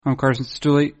I'm Carson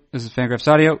Stuley. This is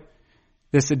Fangraphs Audio.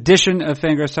 This edition of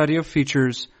Fangraphs Audio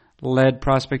features lead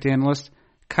prospect analyst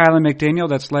Kiley McDaniel.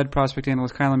 That's lead prospect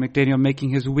analyst Kiley McDaniel making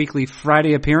his weekly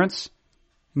Friday appearance.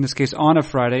 In this case, on a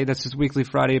Friday. That's his weekly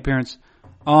Friday appearance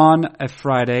on a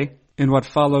Friday. In what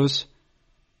follows,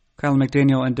 Kiley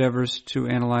McDaniel endeavors to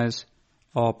analyze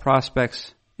all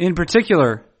prospects. In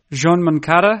particular, Yoan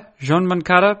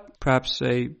Moncada, perhaps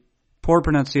a poor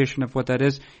pronunciation of what that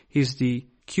is. He's the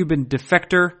Cuban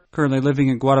defector, currently living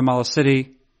in Guatemala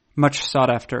City, much sought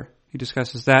after. He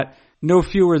discusses that. No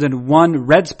fewer than one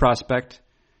Reds prospect.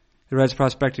 The Reds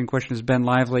prospect in question is Ben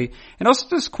Lively. And also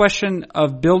this question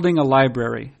of building a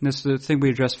library. And this is the thing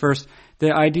we addressed first.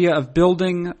 The idea of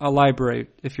building a library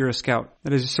if you're a scout.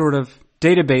 That is a sort of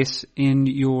database in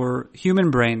your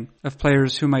human brain of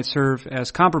players who might serve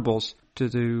as comparables to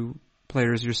the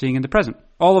players you're seeing in the present.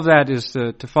 All of that is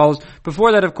to follow.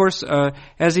 Before that, of course,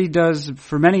 as he does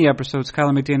for many episodes,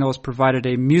 Kiley McDaniel has provided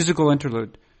a musical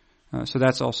interlude. So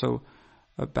that's also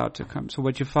about to come. So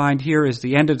what you find here is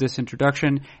the end of this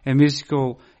introduction, a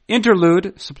musical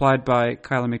interlude supplied by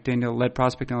Kiley McDaniel, lead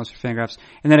prospect analyst for Fangraphs,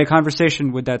 and then a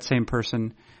conversation with that same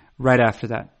person right after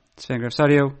that. It's Fangraphs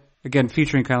Audio, again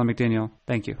featuring Kiley McDaniel.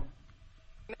 Thank you.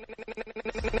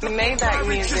 Maybach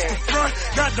music.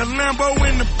 Got the Lambo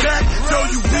in the back, so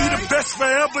you be the best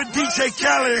forever. DJ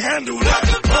Khaled handle that.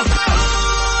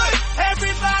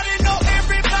 Everybody know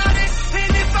everybody,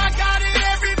 and if I got it,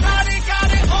 everybody got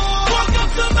it. Welcome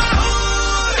to my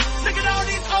hood. Look at all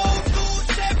these old school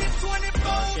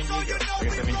 724. So you know. I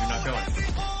guess that means you're not going.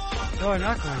 No, I'm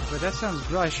not going. But that sounds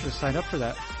great. I should have signed up for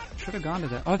that. Should have gone to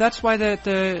that. Oh, that's why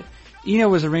the Eno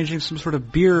was arranging some sort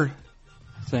of beer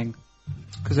thing.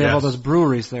 Because they have all those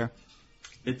breweries there.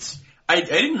 I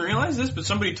didn't realize this, but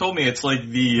somebody told me it's like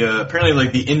apparently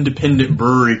like the independent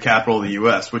brewery capital of the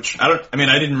U.S., which I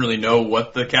didn't really know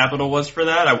what the capital was for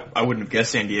that. I wouldn't have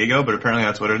guessed San Diego, but apparently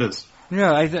that's what it is.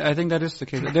 Yeah, I think that is the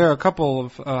case. There are a couple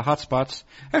of hot spots,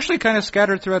 actually kind of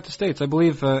scattered throughout the states. I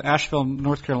believe Asheville,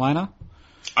 North Carolina.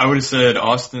 I would have said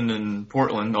Austin and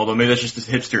Portland, although maybe that's just a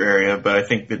hipster area, but I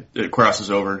think that it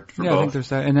crosses over for both. Yeah, I think there's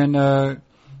that. And then,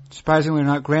 surprisingly or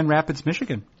not, Grand Rapids,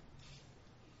 Michigan.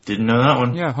 Didn't know that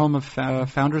one. Yeah, home of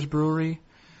Founders Brewery,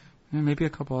 and maybe a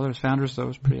couple others. Founders, though,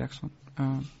 was pretty excellent.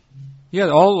 Yeah,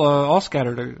 all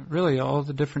scattered, really, all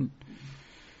the different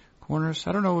corners.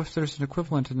 I don't know if there's an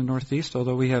equivalent in the Northeast,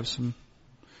 although we have some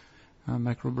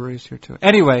microbreweries here, too.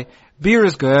 Anyway, beer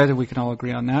is good, and we can all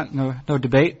agree on that. No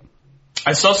debate.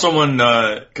 I saw someone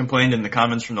complained in the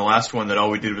comments from the last one that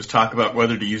all we did was talk about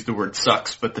whether to use the word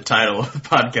sucks, but the title of the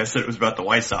podcast said it was about the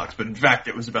White Sox. But in fact,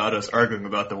 it was about us arguing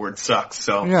about the word sucks.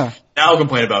 So yeah. Now I'll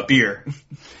complain about beer.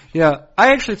 Yeah,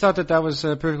 I actually thought that was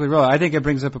perfectly right. I think it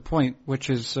brings up a point, which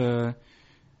is,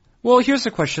 well, here's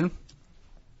the question.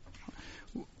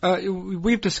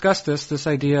 We've discussed this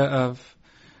idea of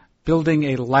building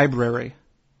a library.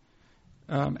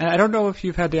 And I don't know if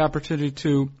you've had the opportunity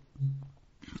to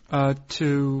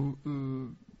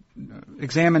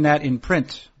examine that in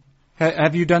print.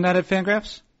 Have you done that at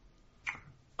Fangraphs?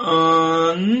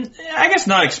 I guess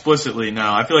not explicitly,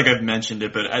 no. I feel like I've mentioned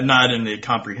it, but not in the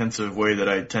comprehensive way that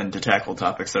I tend to tackle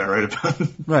topics that I write about.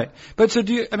 Right. But so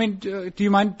do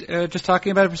you mind just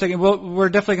talking about it for a second? Well, we're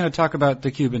definitely going to talk about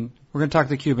the Cuban. We're going to talk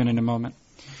the Cuban in a moment.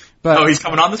 But, he's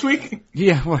coming on this week?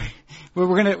 Yeah, we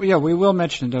will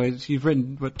mention it. You've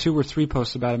written, 2 or 3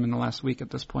 posts about him in the last week at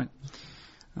this point.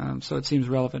 So it seems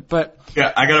relevant. But yeah,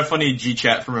 I got a funny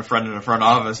G-chat from a friend in the front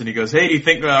office, and he goes, "Hey, do you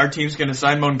think our team's going to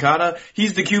sign Moncada?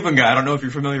 He's the Cuban guy. I don't know if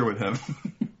you're familiar with him."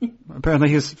 Apparently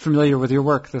he's familiar with your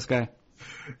work, this guy.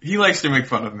 He likes to make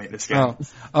fun of me, this guy.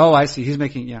 Oh, I see. He's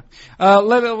making, yeah.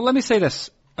 Let me say this.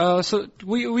 So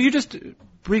will you just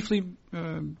briefly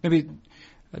maybe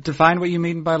define what you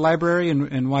mean by library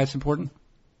and why it's important?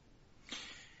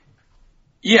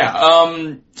 Yeah,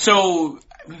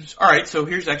 all right, so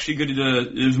here's actually good.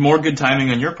 It was more good timing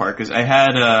on your part because I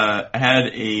had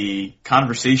a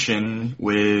conversation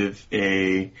with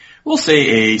we'll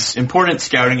say a important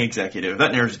scouting executive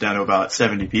that narrows it down to about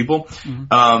 70 people,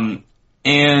 and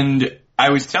I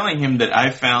was telling him that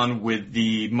I found with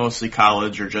the mostly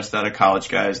college or just out of college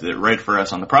guys that write for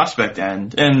us on the prospect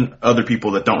end and other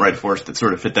people that don't write for us that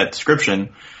sort of fit that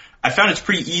description, I found it's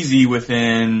pretty easy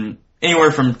within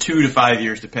anywhere from 2 to 5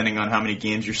 years, depending on how many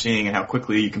games you're seeing and how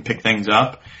quickly you can pick things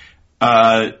up,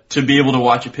 to be able to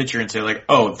watch a pitcher and say like,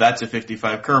 oh, that's a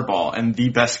 55 curveball. And the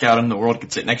best scout in the world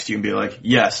could sit next to you and be like,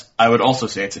 yes, I would also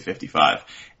say it's a 55.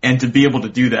 And to be able to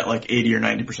do that like 80 or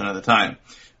 90% of the time.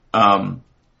 And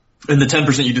the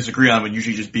 10% you disagree on would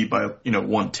usually just be by,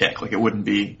 one tick. Like it wouldn't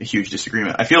be a huge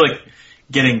disagreement. I feel like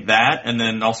getting that, and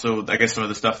then also, I guess, some of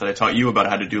the stuff that I taught you about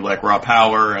how to do like raw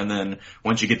power, and then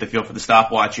once you get the feel for the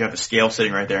stopwatch, you have a scale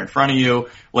sitting right there in front of you.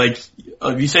 Like,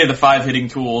 if you say the 5 hitting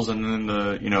tools and then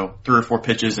the, 3 or 4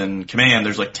 pitches and command,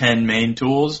 there's like 10 main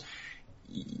tools.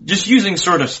 Just using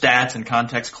sort of stats and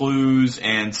context clues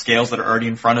and scales that are already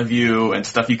in front of you and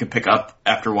stuff you can pick up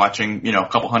after watching, a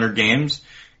couple hundred games,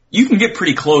 you can get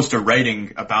pretty close to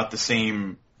writing about the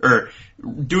same, or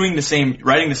writing the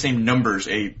same numbers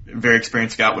a very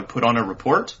experienced scout would put on a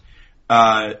report.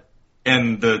 And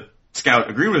the scout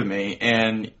agreed with me,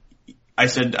 and I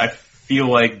said, I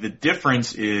feel like the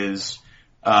difference is,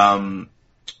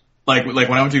 like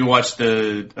when I went to go watch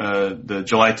the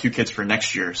July 2 kids for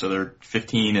next year, so they're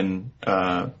 15,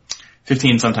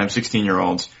 sometimes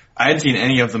 16-year-olds. I hadn't seen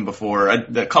any of them before.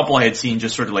 The couple I had seen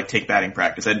just sort of like take batting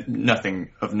practice. I had nothing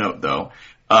of note though.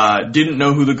 Didn't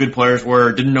know who the good players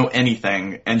were, didn't know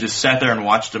anything, and just sat there and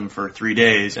watched them for 3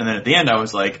 days. And then at the end I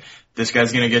was like, this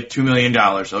guy's gonna get $2 million.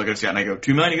 So I look at Scott and I go,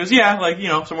 $2 million? He goes,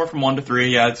 yeah, somewhere from 1 to 3.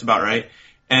 Yeah, that's about right.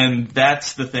 And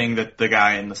that's the thing that the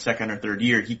guy in the second or third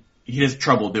year, he has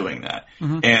trouble doing that.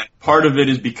 Mm-hmm. And part of it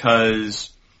is because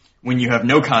when you have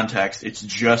no context, it's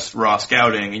just raw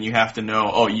scouting, and you have to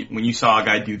know, when you saw a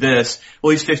guy do this,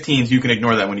 well, he's 15, so you can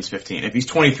ignore that when he's 15. If he's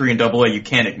 23 in AA, you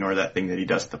can't ignore that thing that he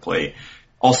does at the plate.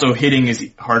 Also, hitting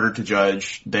is harder to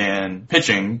judge than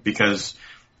pitching, because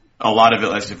a lot of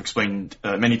it, as I've explained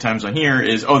many times on here,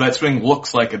 is, that swing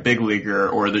looks like a big leaguer,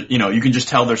 or you can just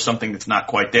tell there's something that's not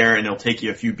quite there, and it'll take you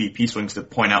a few BP swings to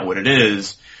point out what it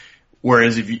is.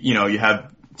 Whereas if you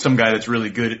have some guy that's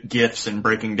really good at GIFs and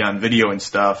breaking down video and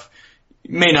stuff,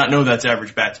 may not know that's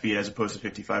average bat speed as opposed to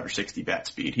 55 or 60 bat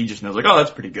speed. He just knows like, that's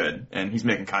pretty good, and he's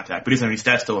making contact, but he doesn't have any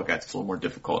stats to look at, so it's a little more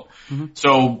difficult. Mm-hmm.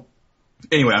 So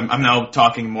anyway, I'm now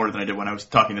talking more than I did when I was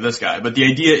talking to this guy, but the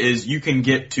idea is you can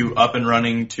get to up and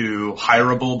running to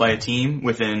hireable by a team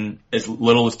within as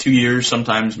little as 2 years,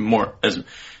 sometimes more, as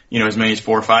many as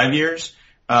 4 or 5 years.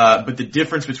 But the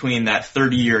difference between that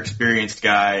 30-year experienced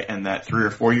guy and that 3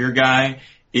 or 4 year guy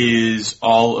is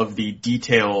all of the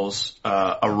details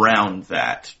around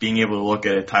that. Being able to look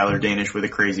at a Tyler Danish with a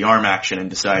crazy arm action and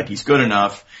decide he's good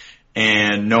enough,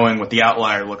 and knowing what the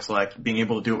outlier looks like, being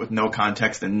able to do it with no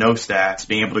context and no stats,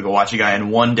 being able to go watch a guy in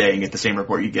 1 day and get the same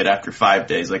report you get after 5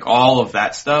 days. Like all of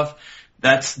that stuff,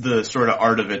 that's the sort of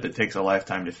art of it that takes a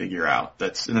lifetime to figure out.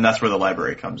 And then that's where the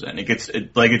library comes in.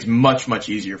 It's much, much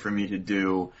easier for me to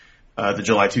do the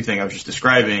July 2 thing I was just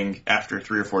describing after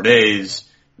 3 or 4 days.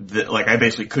 I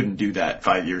basically couldn't do that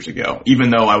 5 years ago, even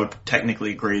though I would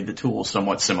technically grade the tools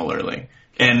somewhat similarly.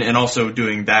 And also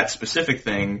doing that specific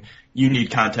thing, you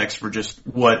need context for just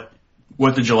what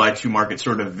the July 2 market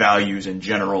sort of values in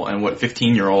general, and what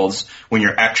 15-year-olds, when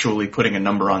you're actually putting a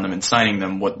number on them and signing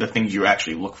them, what the things you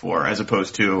actually look for, as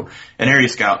opposed to an area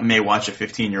scout may watch a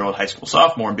 15-year-old high school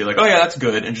sophomore and be like, oh yeah, that's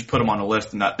good, and just put them on a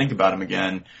list and not think about them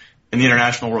again. In the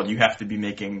international world, you have to be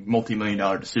making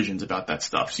multi-million-dollar decisions about that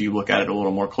stuff, so you look at it a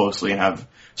little more closely and have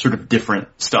sort of different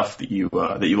stuff that you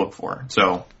look for.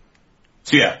 So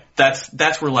yeah,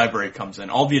 that's where library comes in.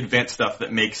 All the advanced stuff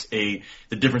that makes the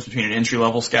difference between an entry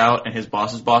level scout and his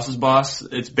boss's boss's boss,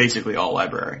 it's basically all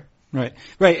library. Right,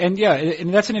 and yeah,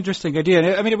 and that's an interesting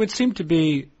idea. I mean, it would seem to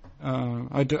be.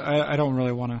 I don't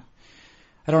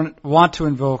want to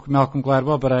invoke Malcolm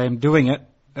Gladwell, but I am doing it.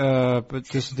 But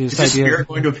this idea spirit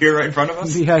going to appear right in front of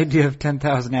us. The idea of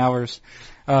 10,000 hours.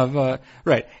 Right.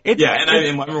 I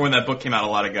remember when that book came out, a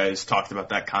lot of guys talked about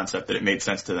that concept, that it made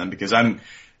sense to them, because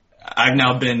I've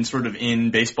now been sort of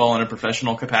in baseball in a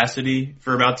professional capacity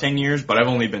for about 10 years, but I've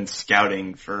only been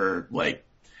scouting for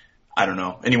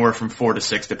anywhere from 4 to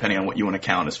 6, depending on what you want to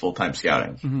count as full-time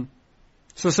scouting. Mm-hmm.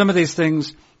 So some of these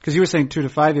things, because you were saying 2 to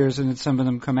 5 years, and some of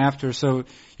them come after. So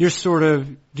do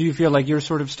you feel like you're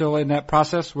sort of still in that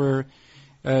process where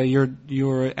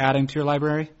you're adding to your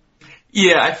library?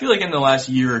 Yeah, I feel like in the last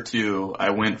year or two,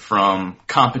 I went from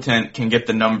competent, can get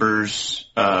the numbers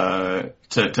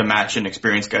to match an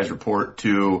experienced guy's report,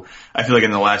 to I feel like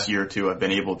in the last year or two, I've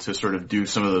been able to sort of do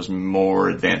some of those more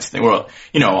advanced things. Well,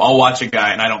 I'll watch a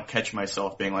guy and I don't catch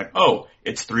myself being like,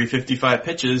 it's 355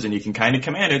 pitches and you can kind of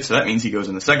command it, so that means he goes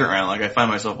in the second round. Like, I find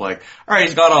myself like, all right,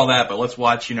 he's got all that, but let's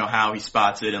watch, how he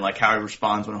spots it and like how he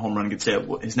responds when a home run gets hit.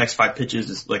 His next 5 pitches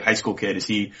is like high school kid. Is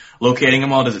he locating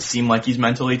them all? Does it seem like he's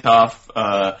mentally tough?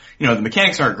 The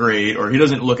mechanics aren't great, or he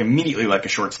doesn't look immediately like a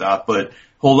shortstop, but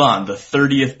hold on, the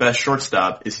 30th best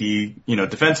shortstop, is he,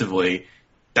 defensively,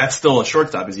 that's still a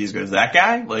shortstop. Is he as good as that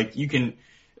guy? Like, you can,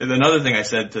 another thing I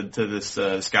said to this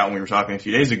scout when we were talking a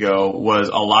few days ago was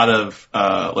a lot of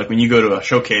like when you go to a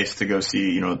showcase to go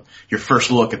see, you know, your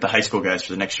first look at the high school guys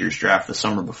for the next year's draft the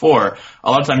summer before,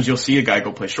 a lot of times you'll see a guy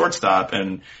go play shortstop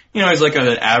and, you know, he's like an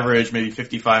average, maybe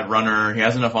 55 runner. He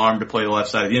has enough arm to play the left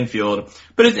side of the infield,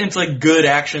 but it's like good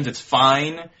actions. It's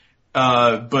fine.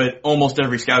 But almost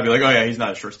every scout will be like, oh yeah, he's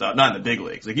not a shortstop, not in the big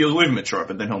leagues. Like he'll leave him at short,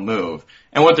 but then he'll move.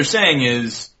 And what they're saying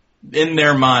is, in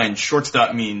their mind,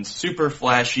 shortstop means super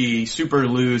flashy, super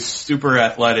loose, super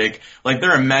athletic. Like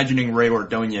they're imagining Ray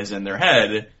Ordonez in their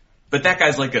head, but that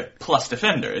guy's like a plus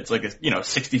defender. It's like a, you know,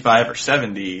 65 or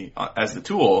 70 as the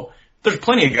tool. There's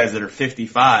plenty of guys that are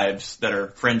 55s that are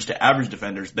fringe to average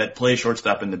defenders that play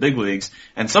shortstop in the big leagues.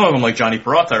 And some of them, like Johnny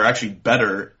Peralta, are actually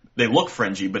better. They look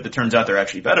fringy, but it turns out they're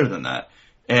actually better than that.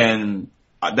 And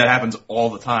that happens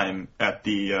all the time at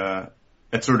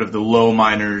at sort of the low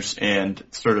minors and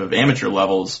sort of amateur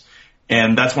levels.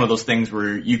 And that's one of those things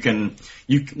where you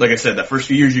like I said, that first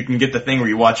few years you can get the thing where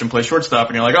you watch him play shortstop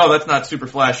and you're like, oh, that's not super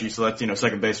flashy, so that's, you know,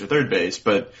 second base or third base.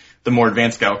 But the more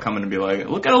advanced guy will come in and be like,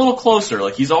 look at a little closer.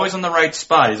 Like he's always on the right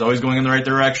spot. He's always going in the right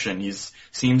direction.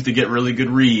 Seems to get really good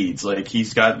reads. Like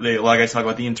he's got, a lot of guys talk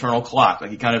about the internal clock.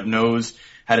 Like he kind of knows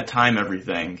how to time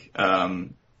everything.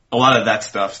 A lot of that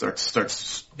stuff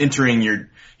starts entering your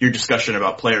discussion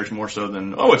about players more so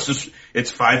than, oh, it's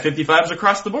 555s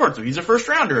across the board, so he's a first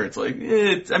rounder. It's like,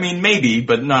 I mean, maybe,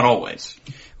 but not always.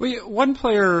 Well, one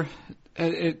player,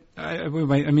 if we're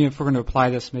going to apply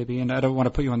this maybe, and I don't want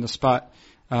to put you on the spot,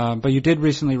 but you did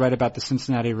recently write about the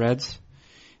Cincinnati Reds.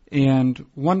 And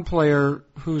one player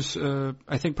who's,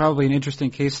 I think probably an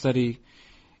interesting case study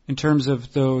in terms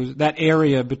of that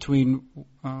area between,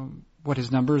 what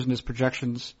his numbers and his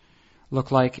projections look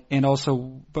like, and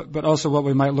also, but also what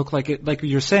we might look like. Like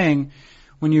you're saying,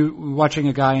 when you're watching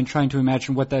a guy and trying to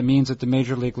imagine what that means at the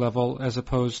major league level, as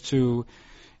opposed to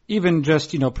even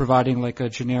just, you know, providing like a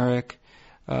generic,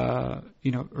 or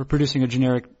producing a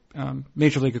generic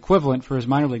major league equivalent for his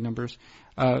minor league numbers.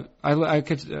 I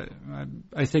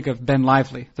think of Ben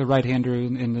Lively, the right-hander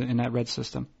in that Red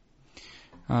system,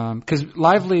 because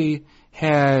Lively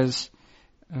has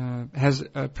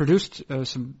produced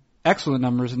some excellent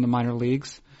numbers in the minor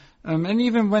leagues, and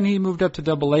even when he moved up to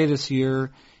Double-A this year,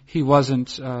 he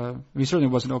certainly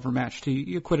wasn't overmatched.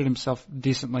 He acquitted himself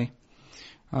decently,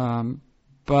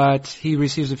 but he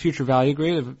receives a future value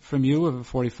grade from you of a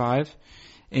 45,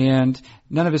 and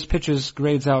none of his pitches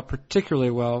grades out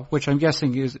particularly well, which I'm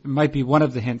guessing might be one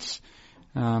of the hints.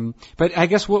 But I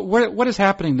guess what is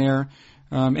happening there?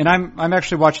 And I'm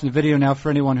actually watching the video now.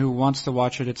 For anyone who wants to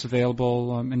watch it, it's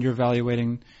available, and you're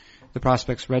evaluating the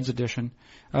Prospects Reds edition.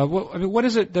 What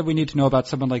is it that we need to know about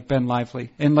someone like Ben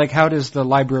Lively, and like how does the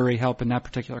library help in that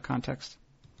particular context?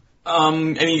 I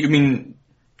mean,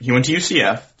 he went to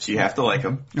UCF, so you have to like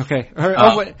him. Okay.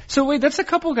 So wait, that's a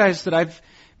couple guys that I've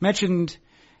mentioned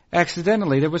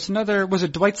accidentally. There was was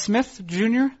it Dwight Smith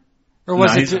Jr.? Or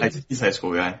was he's a high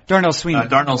school guy. Darnell Sweeney.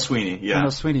 Darnell Sweeney, yeah.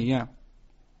 Darnell Sweeney, yeah.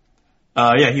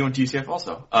 Yeah, he went to UCF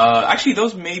also. Actually,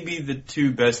 those may be the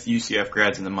two best UCF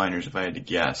grads in the minors, if I had to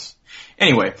guess.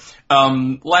 Anyway,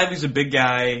 Lively's a big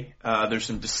guy. There's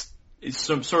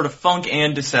some sort of funk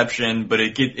and deception, but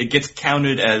it gets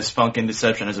counted as funk and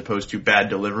deception as opposed to bad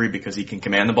delivery because he can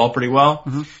command the ball pretty well.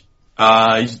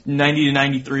 Mm-hmm. He's 90 to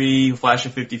 93, flash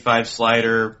of 55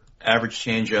 slider, average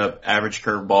changeup, average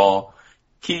curveball.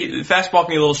 Fastball can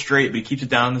be a little straight, but he keeps it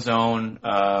down in the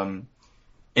zone.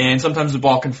 And sometimes the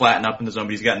ball can flatten up in the zone,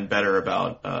 but he's gotten better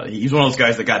about, he's one of those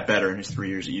guys that got better in his 3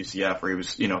 years at UCF where he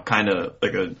was, kind of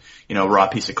like a, raw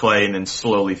piece of clay and then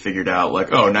slowly figured out like,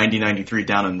 90-93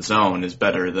 down in the zone is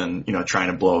better than, trying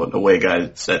to blow away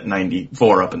guys at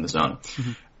 94 up in the zone.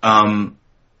 Mm-hmm.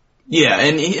 Yeah,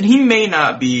 and he may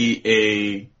not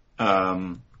be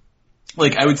I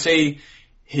would say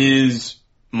his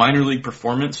minor league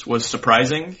performance was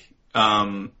surprising.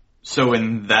 So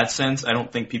in that sense, I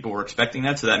don't think people were expecting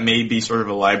that. So that may be sort of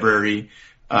a library,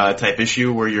 type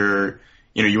issue where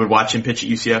you would watch him pitch at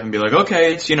UCF and be like,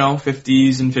 okay, it's,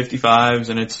 50s and 55s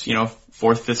and it's,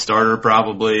 fourth, fifth starter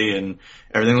probably and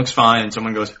everything looks fine. And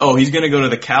someone goes, oh, he's going to go to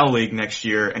the Cal League next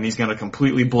year and he's going to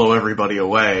completely blow everybody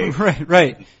away.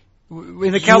 Right.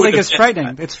 The Cal League is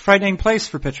frightening. It's a frightening place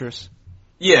for pitchers.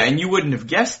 Yeah, and you wouldn't have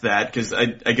guessed that because I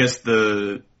guess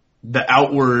the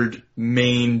outward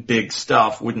main big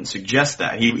stuff wouldn't suggest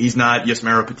that. He's not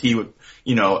Yasmero Petit with,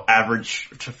 average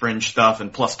to fringe stuff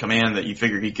and plus command that you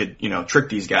figure he could, trick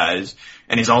these guys.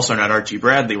 And he's also not Archie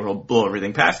Bradley where he'll blow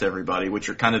everything past everybody, which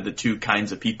are kind of the two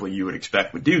kinds of people you would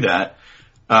expect would do that.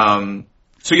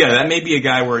 So yeah, that may be a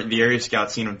guy where the area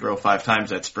scout's seen him throw 5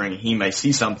 times that spring and he may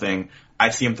see something. I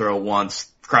see him throw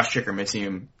once, cross-check or missing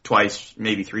him twice,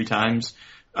 maybe 3 times.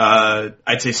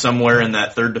 I'd say somewhere in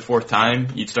that 3rd to 4th time,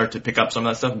 you'd start to pick up some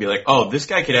of that stuff and be like, oh, this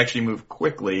guy could actually move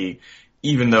quickly,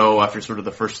 even though after sort of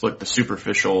the first look, the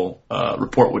superficial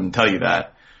report wouldn't tell you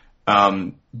that.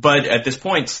 But at this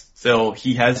point, still,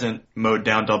 he hasn't mowed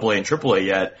down AA and AAA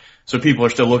yet, so people are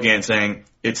still looking at it and saying,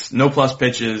 it's no plus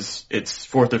pitches, it's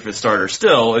 4th or 5th starter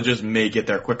still, it just may get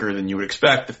there quicker than you would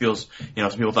expect. It feels,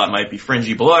 some people thought it might be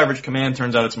fringy below average command,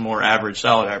 turns out it's more average,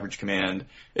 solid average command.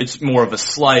 It's more of a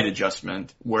slight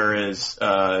adjustment, whereas,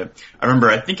 I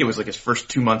think it was like his first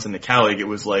 2 months in the Cal League, it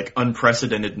was like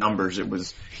unprecedented numbers. It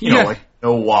was, like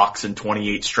no walks and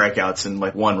 28 strikeouts and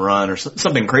like 1 run or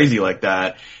something crazy like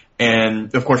that.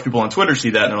 And of course people on Twitter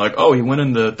see that and they're like, oh, he went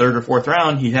in the 3rd or 4th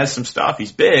round, he has some stuff,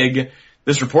 he's big.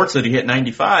 This report said he hit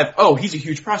 95. Oh, he's a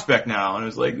huge prospect now. And it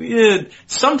was like,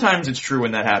 sometimes it's true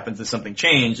when that happens that something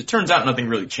changed. It turns out nothing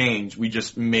really changed. We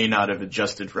just may not have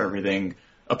adjusted for everything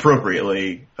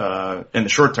appropriately in the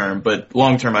short term, but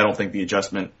long term I don't think the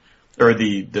adjustment or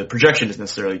the projection has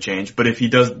necessarily changed. But if he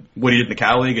does what he did in the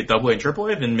Cal League at AA and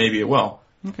AAA, then maybe it will.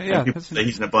 Okay, yeah. People say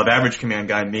he's an above average command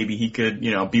guy. Maybe he could,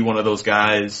 be one of those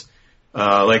guys,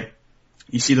 like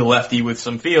you see the lefty with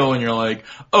some feel and you're like,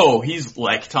 oh, he's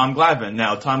like Tom Glavine.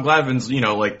 Now Tom Glavine's,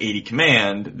 like 80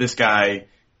 command. This guy,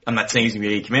 I'm not saying he's going to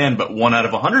be 80 command, but 1 out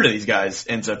of 100 of these guys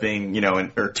ends up being,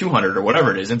 or 200 or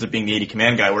whatever it is, ends up being the 80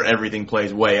 command guy where everything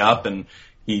plays way up and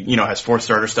he, has 4th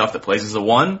starter stuff that plays as a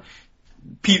 1.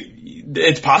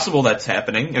 It's possible that's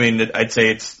happening. I mean, I'd say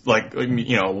it's like,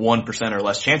 1% or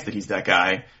less chance that he's that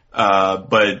guy.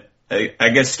 But I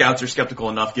guess scouts are skeptical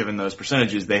enough given those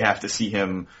percentages. They have to see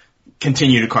him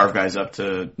continue to carve guys up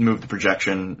to move the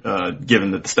projection,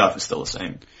 given that the stuff is still the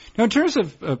same. Now, in terms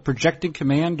of projecting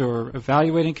command or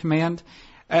evaluating command,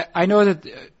 I know that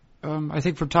I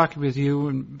think from talking with you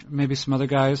and maybe some other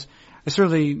guys,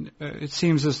 it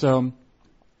seems as though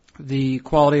the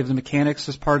quality of the mechanics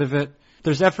is part of it.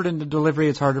 There's effort in the delivery.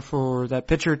 It's harder for that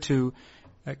pitcher to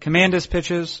command his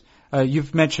pitches.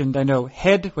 You've mentioned, I know,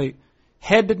 head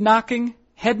knocking?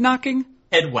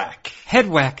 Head whack. Head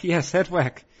whack, yes, head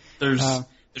whack.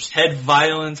 There's head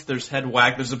violence, there's head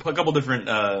whack. There's a couple different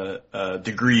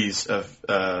degrees of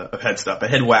head stuff, but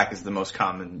head whack is the most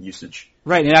common usage.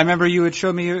 Right, and I remember you had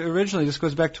shown me originally, this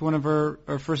goes back to one of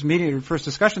our first first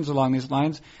discussions along these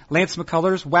lines, Lance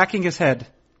McCullers whacking his head.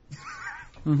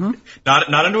 Mm-hmm.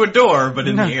 Not into a door, but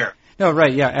in the air. No,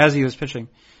 right, yeah, as he was pitching.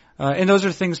 And those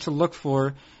are things to look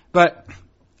for. But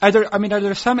are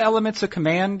there some elements of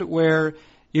command where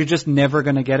you're just never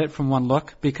going to get it from one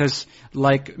look? Because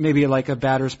maybe like a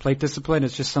batter's plate discipline,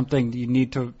 it's just something you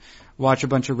need to watch a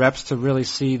bunch of reps to really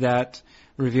see that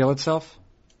reveal itself?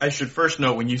 I should first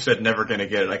note when you said never going to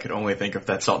get it, I could only think of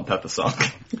that Salt and Pepper song.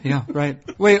 Yeah, right.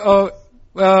 Wait,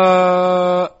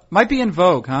 might be in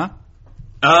vogue, huh?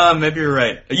 Maybe you're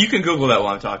right. You can Google that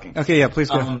while I'm talking. Okay, yeah, please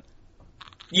go.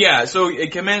 Yeah, so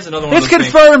command's another one of those things.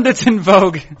 It's confirmed it's in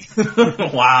vogue.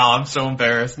 Wow, I'm so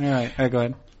embarrassed. All right,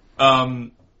 go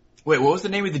ahead. Wait, what was the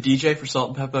name of the DJ for Salt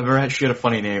and Pepper? She had a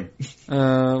funny name.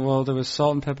 Well, there was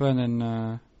Salt and Pepper and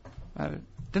then,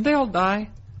 didn't they all die?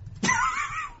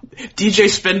 DJ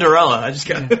Spinderella. I just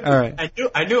got. Yeah, all right. I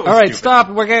knew it was all right, stupid. stop.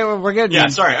 We're good. Yeah,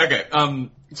 sorry. Okay.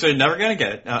 So you're never gonna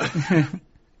get it.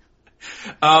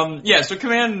 Yeah, so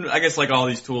command, I guess like all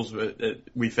these tools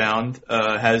we found,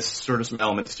 has sort of some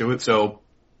elements to it. So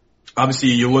obviously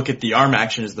you look at the arm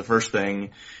action as the first thing.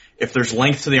 If there's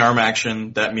length to the arm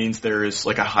action, that means there is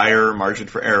like a higher margin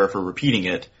for error for repeating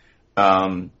it.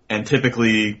 And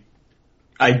typically,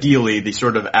 ideally, the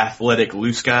sort of athletic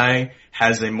loose guy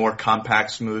has a more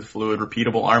compact, smooth, fluid,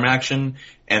 repeatable arm action.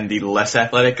 And the less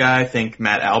athletic guy, think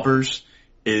Matt Albers,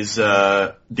 is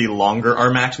the longer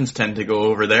arm actions tend to go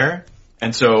over there.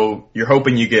 And so you're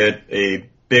hoping you get a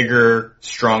bigger,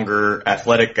 stronger,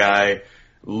 athletic guy,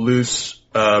 loose,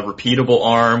 repeatable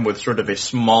arm with sort of a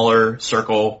smaller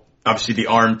circle. Obviously the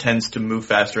arm tends to move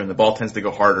faster and the ball tends to go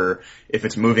harder if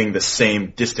it's moving the same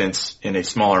distance in a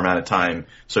smaller amount of time.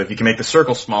 So if you can make the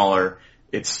circle smaller,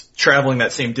 it's traveling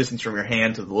that same distance from your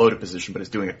hand to the loaded position, but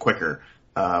it's doing it quicker,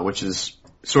 which is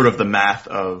sort of the math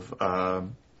of, I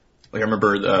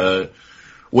remember,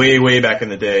 way back in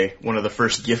the day, one of the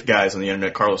first GIF guys on the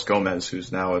internet, Carlos Gomez,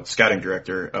 who's now a scouting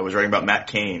director, was writing about Matt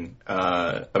Cain,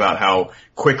 about how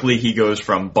quickly he goes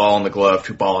from ball in the glove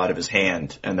to ball out of his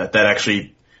hand, and that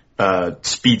actually,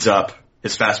 speeds up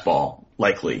his fastball,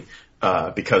 likely,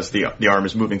 because the arm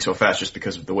is moving so fast just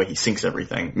because of the way he sinks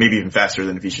everything. Maybe even faster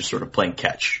than if he's just sort of playing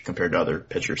catch compared to other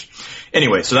pitchers.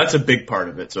 Anyway, so that's a big part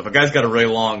of it. So if a guy's got a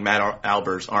really long Matt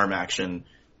Albers arm action,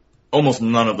 almost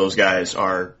none of those guys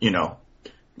are,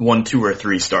 1, 2, or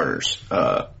 3 starters,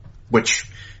 which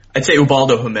I'd say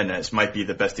Ubaldo Jimenez might be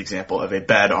the best example of a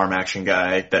bad arm action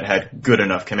guy that had good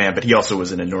enough command, but he also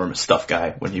was an enormous stuff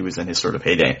guy when he was in his sort of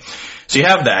heyday. So you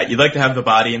have that. You'd like to have the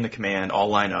body and the command all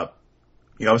line up.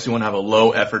 You obviously want to have a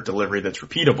low effort delivery that's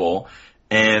repeatable.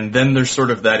 And then there's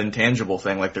sort of that intangible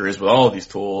thing like there is with all of these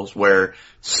tools where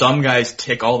some guys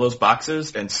tick all those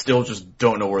boxes and still just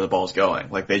don't know where the ball's going.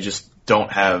 Like they just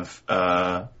don't have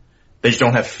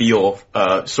feel,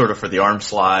 sort of for the arm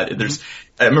slot.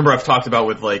 I remember I've talked about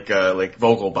with like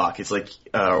Vogelbach, it's like,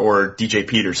 or DJ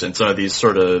Peterson, some of these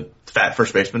sort of fat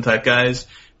first baseman type guys.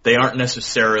 They aren't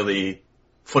necessarily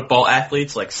football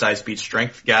athletes, like size, speed,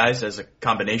 strength guys as a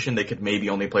combination. They could maybe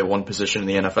only play one position in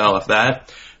the NFL, if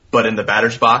that. But in the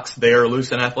batter's box, they are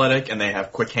loose and athletic, and they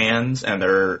have quick hands, and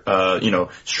they're,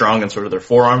 strong in sort of their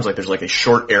forearms. Like there's like a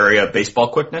short area of baseball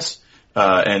quickness,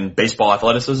 and baseball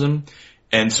athleticism.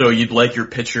 And so you'd like your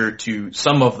pitcher to,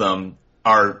 some of them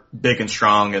are big and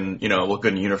strong and, look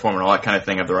good in uniform and all that kind of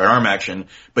thing, have the right arm action,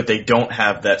 but they don't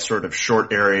have that sort of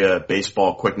short area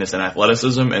baseball quickness and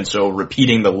athleticism. And so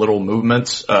repeating the little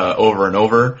movements, over and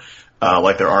over,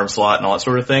 like their arm slot and all that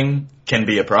sort of thing can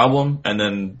be a problem. And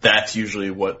then that's usually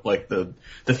what, like the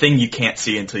thing you can't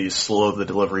see until you slow the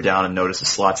delivery down and notice the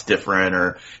slot's different,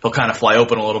 or he'll kind of fly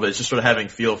open a little bit. It's just sort of having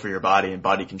feel for your body and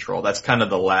body control. That's kind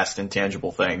of the last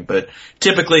intangible thing. But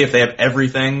typically if they have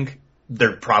everything,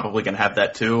 they're probably going to have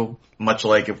that too, much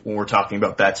like when we're talking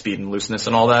about bat speed and looseness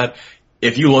and all that.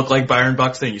 If you look like Byron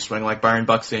Buxton, you swing like Byron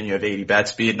Buxton, you have 80 bat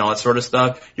speed and all that sort of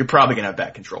stuff, you're probably going to have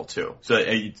bat control too. So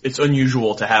it's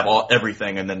unusual to have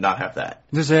everything and then not have that.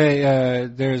 There's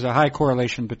a high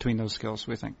correlation between those skills,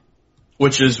 we think.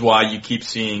 Which is why you keep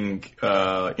seeing,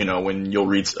 when you'll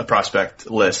read a prospect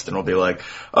list and it'll be like,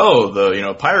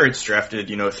 the Pirates drafted,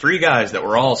 3 guys that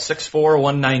were all 6'4",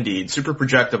 190, super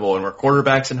projectable, and were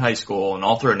quarterbacks in high school, and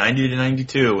all throw a 90 to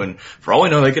 92, and for all we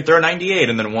know, they could throw a 98,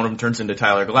 and then one of them turns into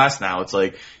Tyler Glass now. It's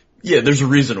like, yeah, there's a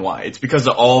reason why. It's because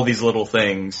of all these little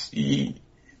things.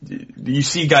 You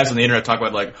see guys on the internet talk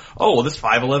about like, this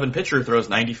 5'11" pitcher throws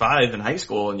 95 in high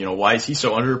school, and why is he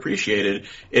so underappreciated?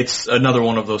 It's another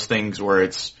one of those things where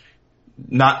it's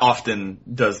not often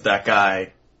does that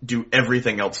guy do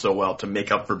everything else so well to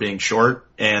make up for being short,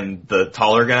 and the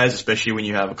taller guys, especially when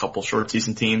you have a couple short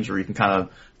season teams where you can kind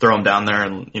of throw them down there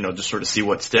and, just sort of see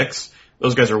what sticks.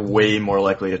 Those guys are way more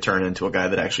likely to turn into a guy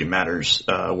that actually matters,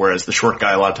 whereas the short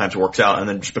guy a lot of times works out and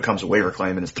then just becomes a waiver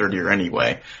claim in his third year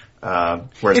anyway. Whereas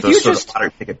if those sort of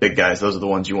lottery ticket big guys, those are the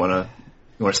ones you want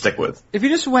to stick with. If you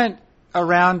just went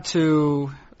around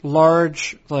to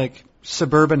large, like,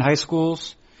 suburban high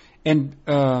schools and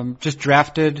just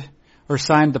drafted or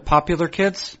signed the popular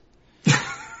kids,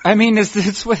 I mean,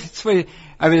 it's what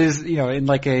I mean, in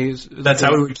like a... That's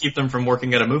how we would keep them from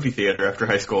working at a movie theater after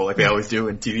high school, like they always do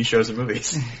in TV shows and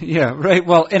movies. Yeah, right.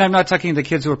 Well, and I'm not talking the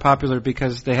kids who are popular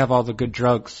because they have all the good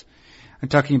drugs. I'm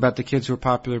talking about the kids who are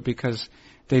popular because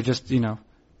they just,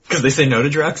 Because they say no to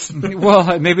drugs?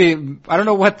 Well, maybe, I don't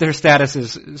know what their status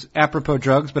is apropos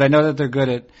drugs, but I know that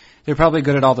they're probably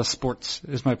good at all the sports,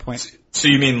 is my point. So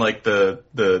you mean like the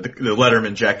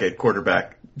Letterman jacket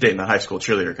quarterback dating a high school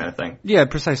cheerleader kind of thing? Yeah,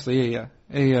 precisely. Yeah.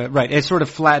 Right. A sort of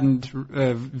flattened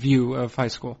view of high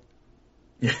school.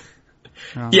 Yeah.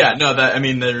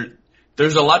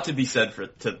 There's a lot to be said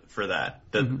for that.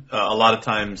 A lot of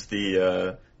times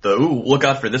look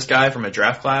out for this guy from a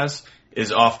draft class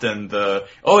is often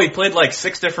he played like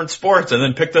 6 different sports and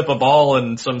then picked up a ball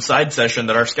in some side session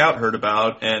that our scout heard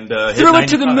about and threw it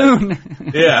to the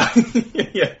moon. Yeah.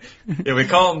 Yeah, we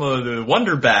call him the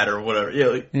Wonder Bat or whatever.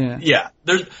 Yeah.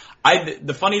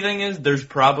 The funny thing is there's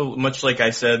probably, much like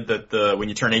I said that when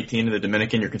you turn 18 in the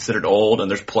Dominican you're considered old,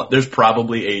 and there's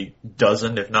probably a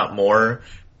dozen, if not more,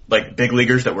 like big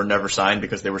leaguers that were never signed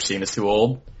because they were seen as too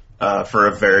old. For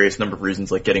a various number of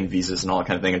reasons, like getting visas and all that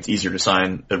kind of thing. It's easier to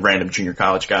sign a random junior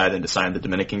college guy than to sign the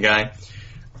Dominican guy.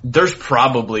 There's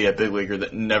probably a big leaguer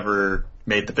that never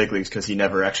made the big leagues because he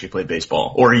never actually played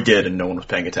baseball. Or he did and no one was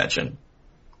paying attention.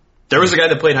 There was a guy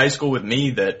that played high school with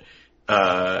me that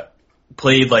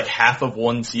played like half of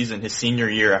one season his senior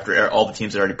year after all the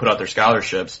teams had already put out their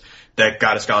scholarships, that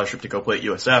got a scholarship to go play at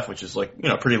USF, which is like,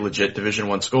 pretty legit Division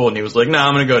I school. And he was like,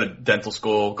 I'm going to go to dental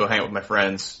school, go hang out with my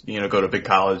friends, go to a big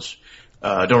college.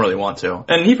 Don't really want to.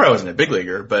 And he probably wasn't a big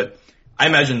leaguer, but I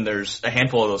imagine there's a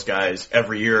handful of those guys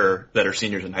every year that are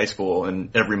seniors in high school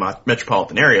in every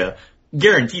metropolitan area.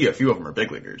 Guarantee a few of them are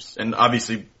big leaguers. And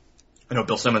obviously, I know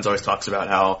Bill Simmons always talks about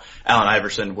how Allen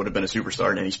Iverson would have been a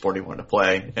superstar in any sport he wanted to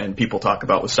play. And people talk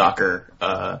about with soccer,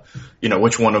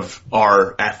 which one of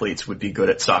our athletes would be good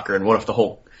at soccer, and what if the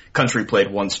whole country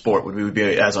played one sport? Would we be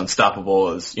as unstoppable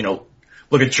as,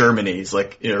 look at Germany's,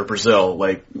 like, or Brazil,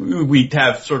 like, we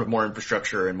have sort of more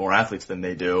infrastructure and more athletes than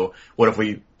they do. What if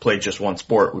we played just one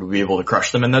sport? Would we be able to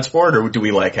crush them in that sport, or do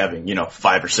we like having,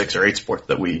 5 or 6 or 8 sports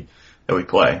that we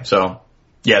play? So,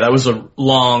 yeah, that was a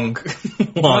long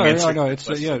answer. No, it's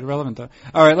relevant though.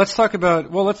 All right, let's talk about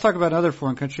another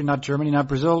foreign country, not Germany, not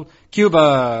Brazil,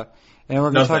 Cuba. And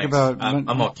we're going to talk about...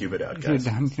 I'm all Cuba'd out, guys.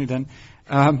 You're done.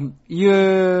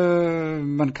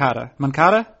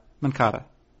 Mancada.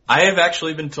 I have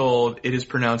actually been told it is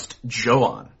pronounced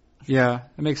Joan. Yeah,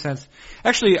 that makes sense.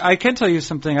 Actually, I can tell you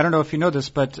something. I don't know if you know this,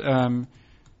 but and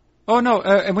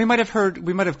we might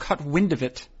have caught wind of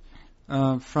it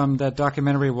from that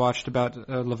documentary we watched about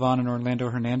Levon and Orlando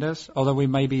Hernandez. Although we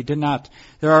maybe did not.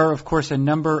 There are, of course, a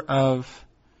number of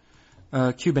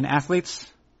Cuban athletes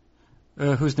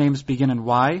whose names begin in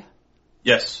Y.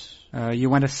 Yes.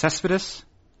 Yoenis Cespedes.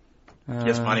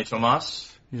 Yasmani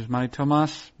Tomas. Yasmani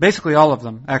Tomas. Basically all of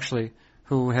them, actually,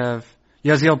 who have...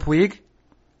 Yaziel Puig.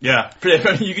 Yeah.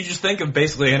 You could just think of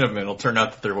basically any of them, and it'll turn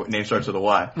out that their name starts with a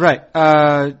Y. Right.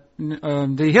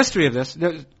 The history of this...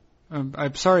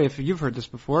 I'm sorry if you've heard this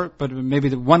before, but maybe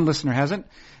the one listener hasn't.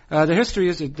 The history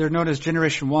is they're known as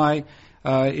Generation Y.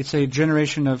 It's a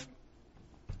generation of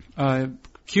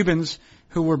Cubans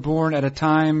who were born at a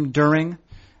time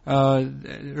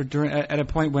at a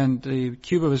point when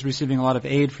Cuba was receiving a lot of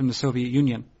aid from the Soviet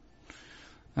Union,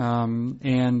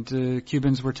 and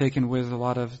Cubans were taken with a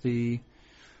lot of the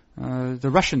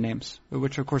Russian names,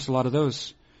 which of course a lot of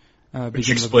those which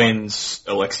explains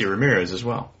Alexei Ramirez as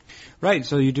well. Right.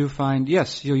 So you do find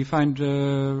you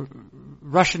find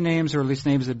Russian names, or at least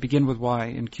names that begin with Y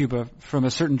in Cuba from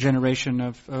a certain generation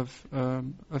of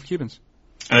Cubans.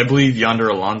 And I believe Yonder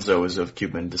Alonso is of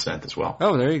Cuban descent as well.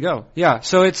 Oh, there you go. Yeah.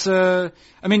 So it's,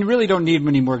 really don't need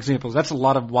many more examples. That's a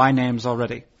lot of Y names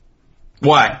already.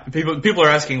 Why? People are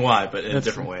asking why, but in a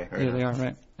different way. Right? Yeah, they are,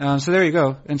 right. So there you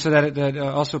go. And so that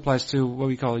also applies to what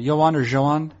we call Joan or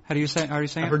Joan. How are you saying I've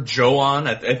it? heard Joan.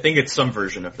 I think it's some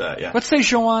version of that, yeah. Let's say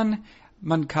Joan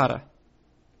Mancada.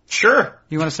 Sure.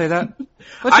 You want to say that?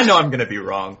 I know I'm going to be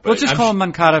wrong, but let's just call him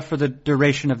Mancada for the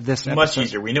duration of this episode. Much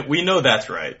easier. We know that's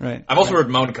right. Right. I've also heard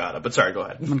Moncada, but sorry, go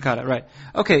ahead. Mancada, right.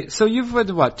 Okay, so you've read,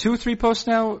 2 or 3 posts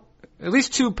now? At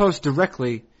least 2 posts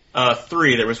directly.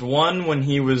 3. There was one when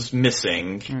he was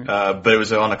missing, but it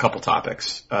was on a couple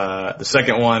topics. The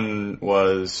second one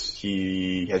was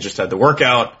he had just had the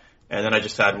workout, and then I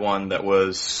just had one that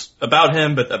was about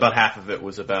him, but about half of it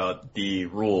was about the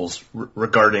rules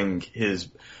regarding his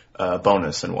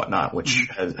bonus and whatnot, which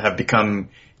have become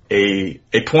a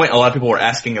point a lot of people were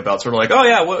asking about, sort of like, oh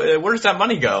yeah, where does that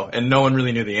money go? And no one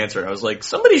really knew the answer. I was like,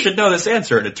 somebody should know this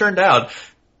answer, and it turned out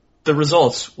the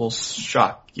results will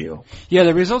shock you. Yeah,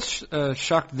 the results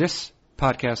shocked this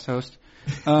podcast host.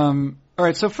 All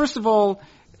right, so first of all,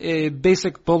 a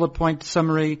basic bullet point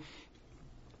summary.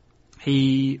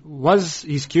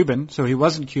 He's Cuban, so he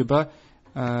was in Cuba.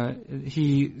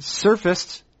 He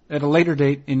surfaced at a later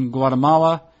date in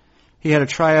Guatemala. He had a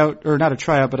tryout, or not a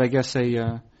tryout, but I guess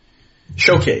a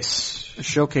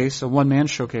showcase, a one-man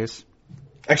showcase.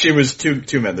 Actually, it was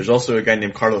two men. There's also a guy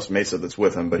named Carlos Mesa that's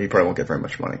with him, but he probably won't get very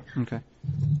much money. Okay.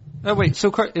 Oh wait,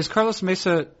 so is Carlos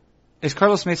Mesa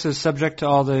subject to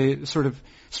all the sort of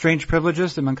strange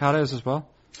privileges that Mancada is as well?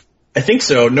 I think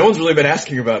so. No one's really been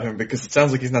asking about him because it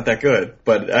sounds like he's not that good.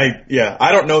 But I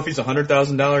don't know if he's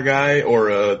 $100,000 guy or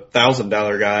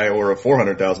 $1,000 guy or a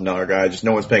 $400,000 guy. Just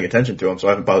no one's paying attention to him, so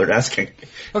I haven't bothered asking.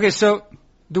 Okay, so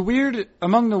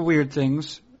among the weird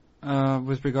things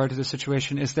with regard to the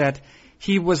situation is that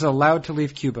he was allowed to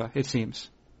leave Cuba, it seems.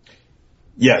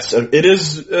 Yes, it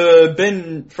has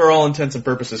been, for all intents and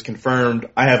purposes, confirmed.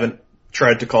 I haven't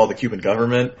tried to call the Cuban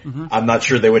government. Mm-hmm. I'm not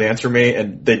sure they would answer me,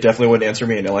 and they definitely wouldn't answer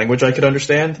me in a language I could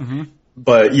understand. Mm-hmm.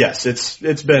 But yes,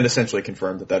 it's been essentially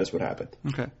confirmed that is what happened.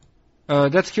 Okay.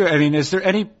 That's curious. I mean, is there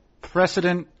any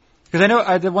precedent? Because I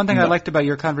know the one thing I liked about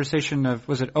your conversation of,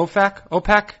 was it OFAC?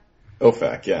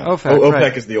 OFAC, yeah. OFAC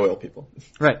right. is the oil people.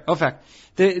 Right, OFAC.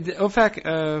 The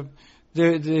OFAC,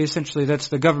 they essentially, that's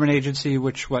the government agency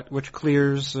which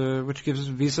clears, which gives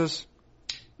visas?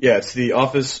 Yeah, it's the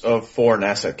Office of Foreign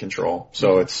Asset Control.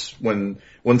 So it's when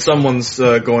someone's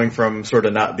going from sort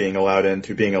of not being allowed in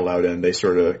to being allowed in, they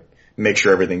sort of make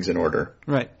sure everything's in order.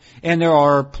 Right. And there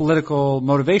are political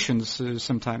motivations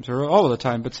sometimes, or all of the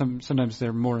time, but sometimes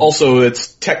they're more... Also,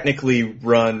 it's technically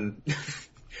run...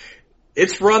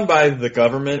 It's run by the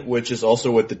government, which is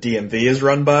also what the DMV is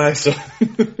run by. So,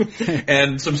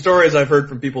 and some stories I've heard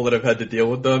from people that have had to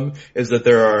deal with them is that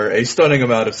there are a stunning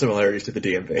amount of similarities to the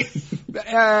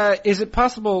DMV. Is it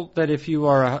possible that if you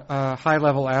are a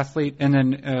high-level athlete, and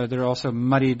then there are also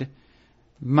muddied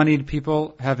moneyed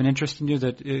people have an interest in you,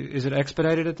 is it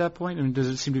expedited at that point? I mean, does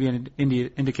it seem to be an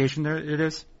indication there it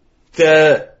is?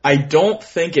 I don't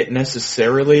think it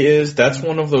necessarily is. That's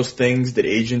one of those things that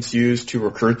agents use to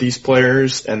recruit these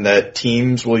players and that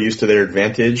teams will use to their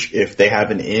advantage if they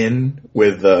have an in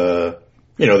with, they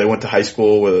went to high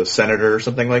school with a senator or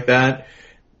something like that.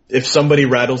 If somebody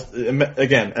rattles,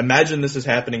 again, imagine this is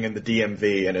happening in the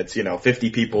DMV and it's, 50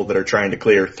 people that are trying to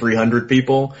clear 300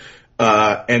 people,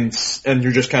 and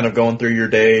you're just kind of going through your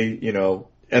day,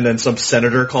 and then some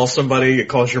senator calls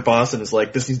calls your boss and is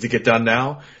like, this needs to get done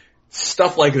now.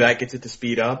 Stuff like that gets it to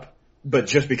speed up, but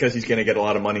just because he's going to get a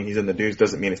lot of money and he's in the news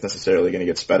doesn't mean it's necessarily going to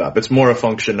get sped up. It's more a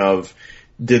function of,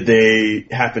 did they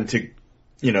happen to,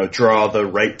 draw the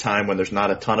right time when there's not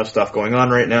a ton of stuff going on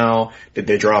right now? Did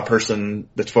they draw a person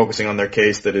that's focusing on their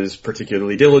case that is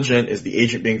particularly diligent? Is the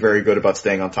agent being very good about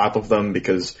staying on top of them?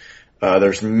 Because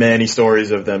there's many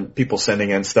stories of people sending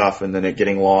in stuff and then it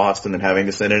getting lost and then having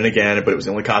to send it in again, but it was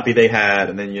the only copy they had,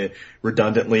 and then you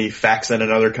redundantly fax in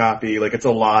another copy. Like, it's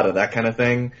a lot of that kind of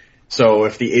thing. So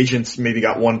if the agent's maybe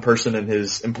got one person in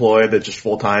his employ that just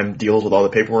full-time deals with all the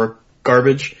paperwork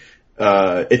garbage,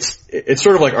 it's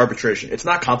sort of like arbitration. It's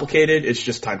not complicated, it's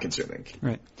just time-consuming.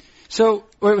 Right. So,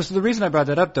 the reason I brought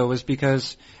that up, though, was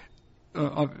because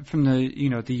from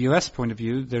the U.S. point of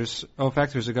view, there's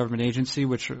OFAC, there's a government agency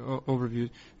which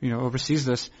oversees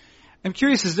this. I'm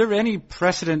curious, is there any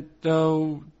precedent,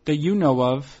 though, that you know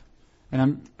of,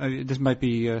 and this might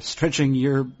be stretching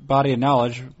your body of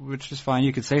knowledge, which is fine,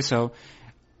 you could say so,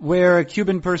 where a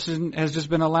Cuban person has just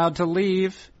been allowed to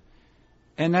leave,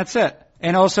 and that's it,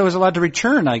 and also is allowed to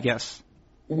return, I guess.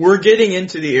 We're getting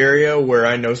into the area where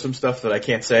I know some stuff that I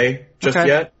can't say just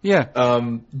yet. Yeah.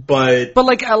 But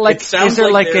like, is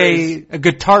there like a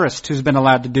guitarist who's been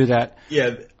allowed to do that?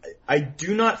 Yeah. I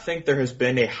do not think there has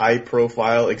been a high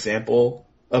profile example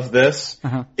of this.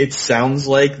 Uh-huh. It sounds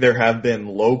like there have been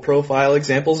low profile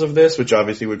examples of this, which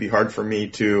obviously would be hard for me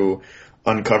to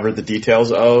uncover the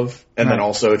details of, and then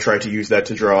also try to use that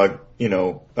to draw,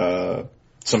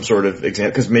 some sort of example,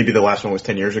 because maybe the last one was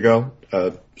 10 years ago.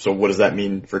 So what does that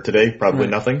mean for today? Probably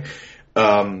nothing.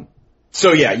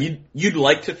 So yeah, you'd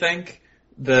like to think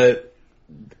that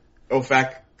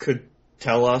OFAC could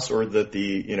tell us, or that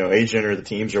the, agent or the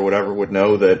teams or whatever would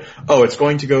know that, it's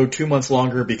going to go 2 months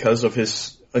longer because of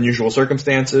his unusual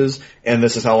circumstances, and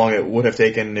this is how long it would have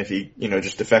taken if he,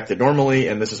 just defected normally,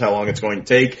 and this is how long it's going to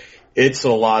take. It's a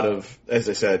lot of, as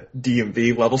I said,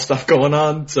 DMV level stuff going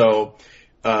on, so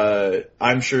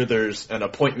I'm sure there's an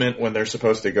appointment when they're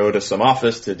supposed to go to some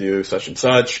office to do such and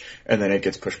such, and then it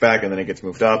gets pushed back, and then it gets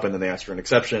moved up, and then they ask for an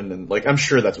exception, and I'm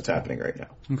sure that's what's happening right now.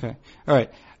 Okay. All right.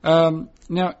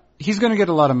 Now, he's going to get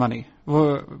a lot of money,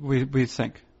 we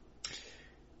think.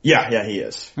 Yeah, he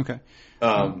is. Okay.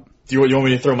 Do you want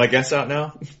me to throw my guess out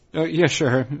now? Yeah,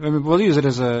 sure. I mean, we'll use it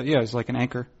as as like an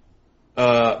anchor.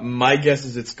 My guess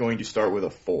is it's going to start with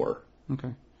a 4. Okay.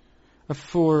 A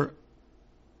four.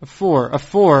 For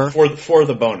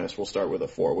the bonus, we'll start with a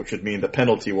 4, which would mean the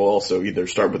penalty will also either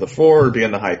start with a 4 or be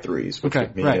in the high 3s, which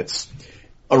would mean it's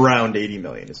around 80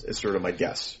 million is sort of my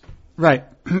guess. Right.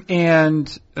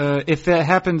 And if that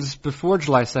happens before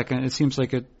July 2nd, it seems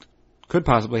like it could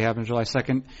possibly happen July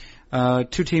 2nd.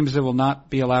 Two teams that will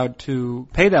not be allowed to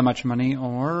pay that much money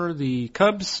are the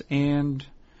Cubs and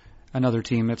another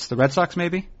team. It's the Red Sox,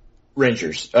 maybe?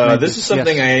 Rangers. This is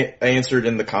something I answered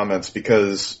in the comments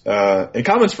because in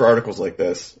comments for articles like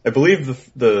this, I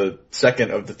believe the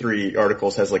second of the 3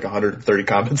 articles has like 130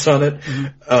 comments on it.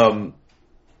 Mm-hmm.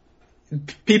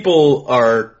 People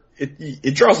are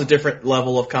it draws a different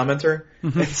level of commenter,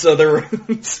 and so there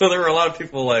were a lot of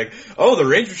people like, the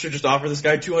Rangers should just offer this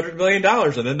guy $200 million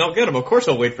and then they'll get him. Of course,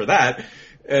 they'll wait for that.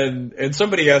 And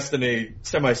somebody asked in a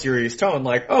semi-serious tone,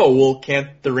 like,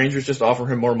 can't the Rangers just offer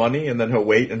him more money and then he'll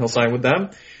wait and he'll sign with them?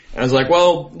 And I was like,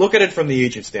 well, look at it from the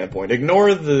agent standpoint.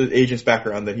 Ignore the agent's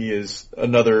background, that he is,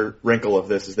 another wrinkle of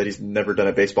this is that he's never done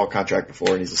a baseball contract before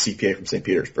and he's a CPA from St.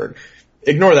 Petersburg.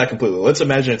 Ignore that completely. Let's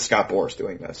imagine it's Scott Boras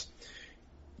doing this.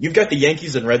 You've got the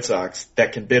Yankees and Red Sox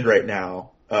that can bid right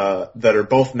now, that are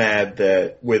both mad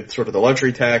that with sort of the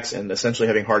luxury tax and essentially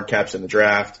having hard caps in the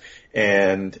draft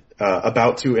and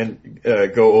about to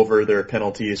go over their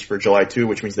penalties for July 2,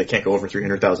 which means they can't go over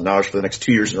 $300,000 for the next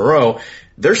 2 years in a row.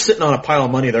 They're sitting on a pile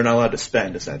of money they're not allowed to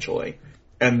spend, essentially.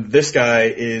 And this guy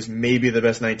is maybe the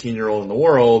best 19-year-old in the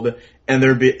world, and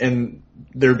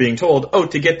they're being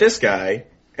told, to get this guy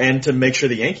and to make sure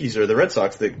the Yankees or the Red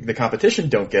Sox, the competition,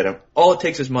 don't get him, all it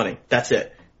takes is money. That's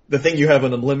it. The thing you have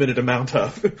an unlimited amount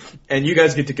of. And you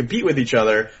guys get to compete with each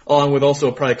other, along with also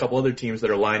probably a couple other teams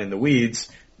that are lying in the weeds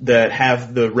that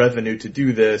have the revenue to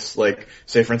do this, like,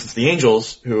 say, for instance, the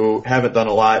Angels, who haven't done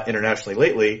a lot internationally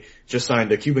lately, just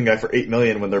signed a Cuban guy for $8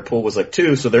 million when their pool was like $2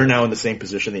 million, so they're now in the same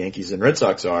position the Yankees and Red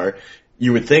Sox are.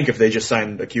 You would think if they just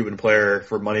signed a Cuban player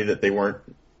for money that they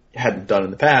hadn't done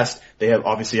in the past, they have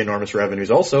obviously enormous revenues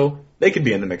also, they could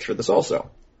be in the mix for this also.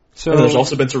 So And there's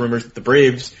also been some rumors that the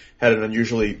Braves had an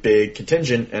unusually big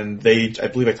contingent, and I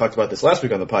believe I talked about this last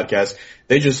week on the podcast,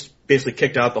 they just basically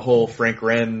kicked out the whole Frank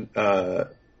Wren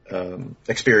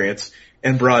experience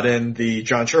and brought in the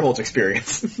John Sherholtz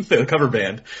experience, the cover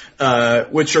band,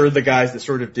 which are the guys that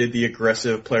sort of did the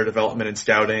aggressive player development and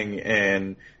scouting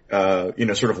and,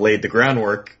 sort of laid the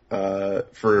groundwork,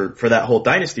 for that whole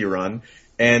dynasty run.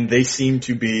 And they seem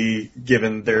to be,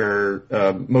 given their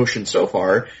motion so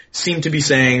far, seem to be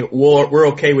saying, well, we're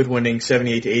okay with winning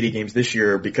 78 to 80 games this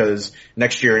year because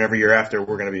next year and every year after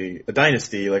we're going to be a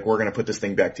dynasty. Like, we're going to put this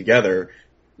thing back together,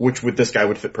 which this guy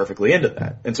would fit perfectly into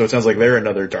that. And so it sounds like they're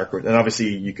another dark horse. And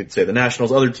obviously you could say the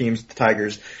Nationals, other teams, the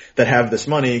Tigers that have this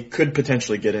money could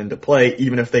potentially get into play,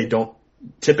 even if they don't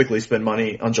typically spend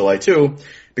money on July 2,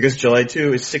 because July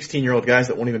 2 is 16-year-old guys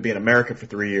that won't even be in America for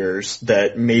 3 years,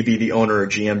 that maybe the owner or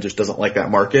GM just doesn't like that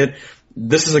market.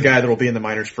 This is a guy that will be in the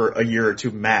minors for a year or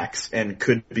two max and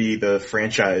could be the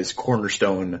franchise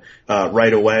cornerstone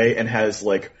right away, and has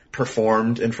like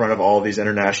performed in front of all of these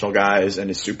international guys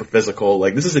and is super physical.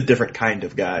 Like, this is a different kind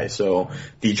of guy, so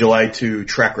the July 2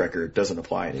 track record doesn't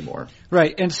apply anymore.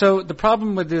 Right, and so the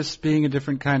problem with this being a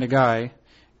different kind of guy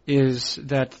is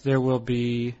that there will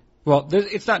be, well,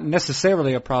 it's not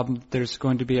necessarily a problem that there's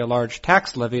going to be a large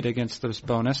tax levied against this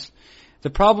bonus. The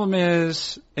problem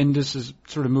is, and this is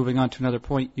sort of moving on to another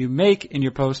point you make in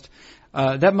your post,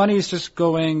 that money is just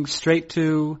going straight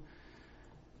to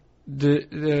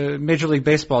the Major League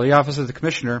Baseball, the Office of the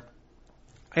Commissioner.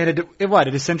 And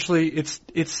it essentially, it's,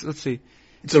 let's see.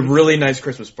 It's a really nice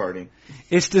Christmas party.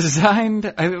 It's designed,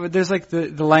 there's like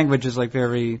the language is like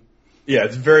very... Yeah,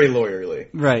 it's very lawyerly.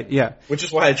 Right, yeah. Which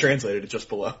is why I translated it just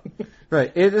below.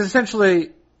 Right. It is essentially,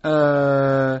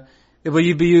 it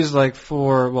will be used like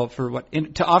for what?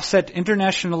 To offset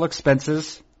international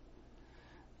expenses.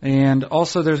 And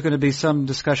also there's going to be some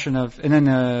discussion of, and then,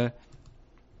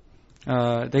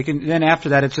 then after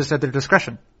that it's just at their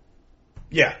discretion.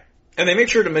 Yeah. And they make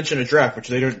sure to mention a draft, which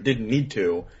they didn't need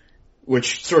to,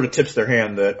 which sort of tips their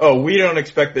hand that, we don't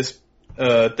expect this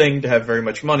thing to have very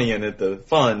much money in it, the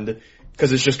fund,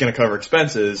 because it's just going to cover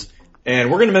expenses. And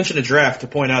we're going to mention a draft to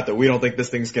point out that we don't think this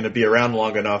thing's going to be around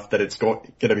long enough that it's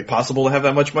going to be possible to have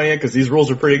that much money in, because these rules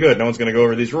are pretty good. No one's going to go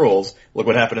over these rules. Look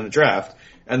what happened in the draft.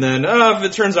 And then, if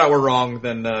it turns out we're wrong,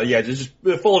 then, just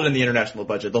fold it in the international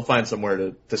budget. They'll find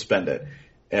somewhere to spend it.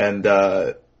 And,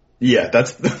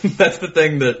 that's the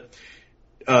thing that,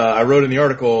 I wrote in the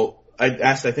article. I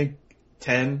asked, I think,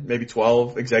 10, maybe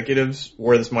 12 executives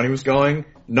where this money was going.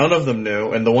 None of them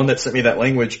knew, and the one that sent me that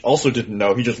language also didn't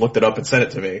know. He just looked it up and sent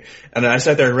it to me. And I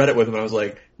sat there and read it with him, and I was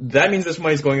like, that means this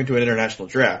money's going into an international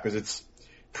draft, because it's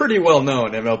pretty well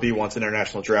known MLB wants an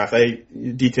international draft. I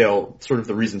detail sort of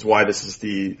the reasons why this is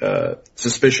the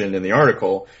suspicion in the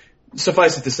article.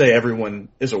 Suffice it to say, everyone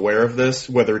is aware of this.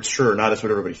 Whether it's true or not is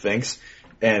what everybody thinks.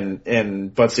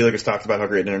 And Bud Selig has talked about how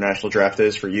great an international draft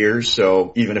is for years,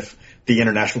 so even if the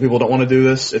international people don't want to do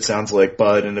this, it sounds like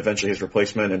Bud and eventually his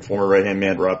replacement and former right-hand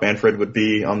man Rob Manfred would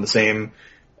be on the same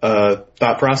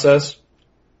thought process.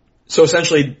 So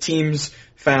essentially, teams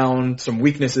found some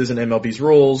weaknesses in MLB's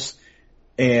rules,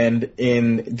 and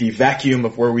in the vacuum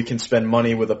of where we can spend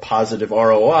money with a positive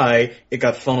ROI, it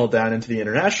got funneled down into the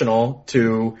international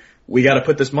to, we got to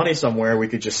put this money somewhere. We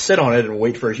could just sit on it and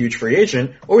wait for a huge free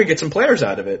agent, or we get some players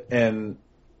out of it. And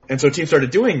so teams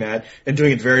started doing that and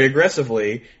doing it very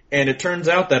aggressively. And it turns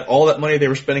out that all that money they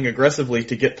were spending aggressively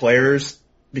to get players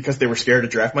because they were scared a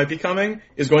draft might be coming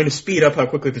is going to speed up how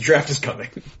quickly the draft is coming.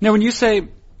 Now, when you say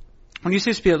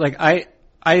speed up, like I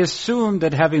assume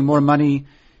that having more money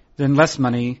than less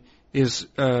money is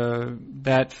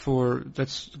that's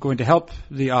going to help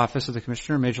the Office of the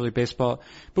Commissioner, Major League Baseball.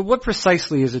 But what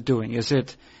precisely is it doing? Is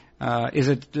it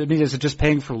just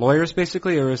paying for lawyers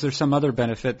basically, or is there some other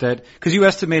benefit that, because you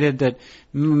estimated that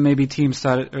maybe teams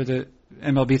thought it, or the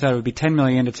MLB thought it would be $10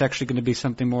 million, it's actually going to be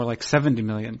something more like $70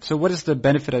 million. So what is the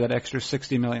benefit of that extra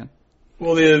 $60 million?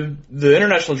 Well, the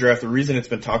international draft, the reason it's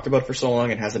been talked about for so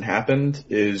long and hasn't happened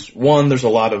is, one, there's a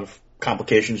lot of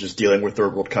complications just dealing with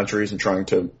third world countries and trying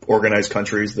to organize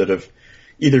countries that have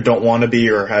either don't want to be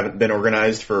or haven't been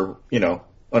organized for,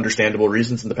 understandable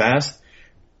reasons in the past.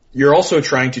 You're also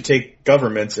trying to take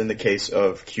governments, in the case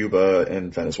of Cuba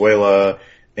and Venezuela,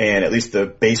 and at least the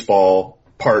baseball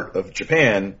part of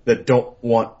Japan, that don't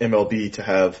want MLB to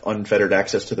have unfettered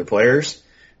access to their players.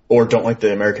 or don't like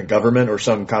the American government, or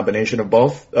some combination of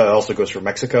both. Also goes for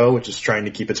Mexico, which is trying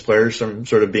to keep its players from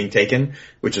sort of being taken,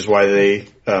 which is why they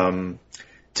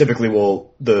typically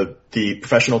will the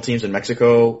professional teams in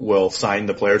Mexico will sign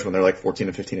the players when they're like 14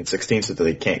 and 15 and 16 so that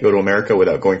they can't go to America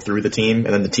without going through the team,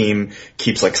 and then the team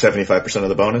keeps like 75% of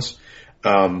the bonus.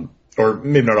 Or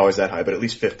maybe not always that high, but at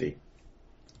least 50.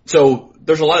 So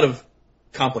there's a lot of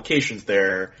complications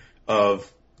there of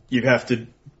you have to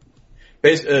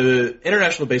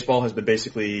international baseball has been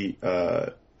basically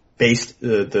based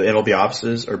the MLB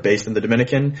offices are based in the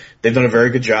Dominican. They've done a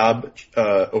very good job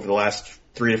over the last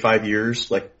 3 to 5 years,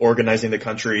 like organizing the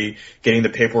country, getting the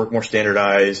paperwork more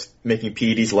standardized, making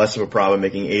PEDs less of a problem,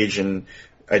 making age and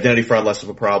identity fraud less of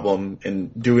a problem,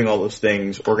 and doing all those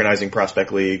things, organizing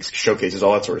prospect leagues, showcases,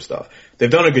 all that sort of stuff. They've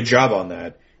done a good job on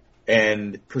that.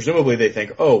 And presumably they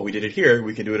think, oh, we did it here,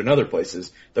 we can do it in other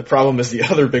places. The problem is the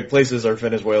other big places are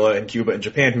Venezuela and Cuba and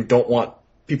Japan, who don't want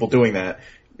people doing that,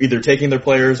 either taking their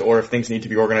players, or if things need to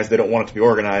be organized, they don't want it to be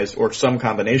organized, or some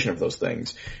combination of those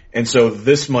things. And so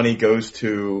this money goes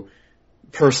to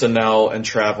personnel and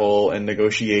travel and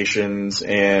negotiations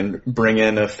and bring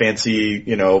in a fancy,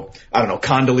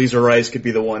 Condoleezza Rice could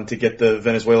be the one to get the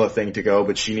Venezuela thing to go,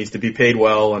 but she needs to be paid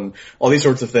well and all these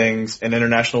sorts of things. And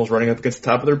international is running up against the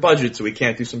top of their budget, so we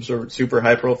can't do some sort of super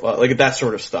high profile, like that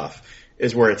sort of stuff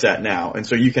is where it's at now. And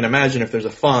so you can imagine if there's a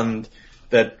fund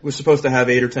that was supposed to have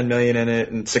 8 or 10 million in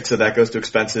it, and 6 of that goes to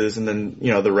expenses, and then,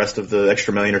 the rest of the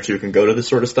extra $1 or $2 million can go to this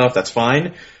sort of stuff, that's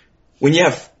fine. When you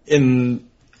have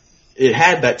it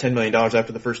had that $10 million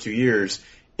after the first 2 years.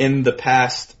 In the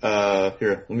past,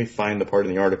 here, let me find the part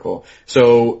in the article.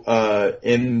 So,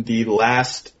 in the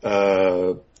last,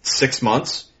 6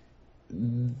 months,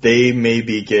 they may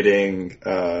be getting,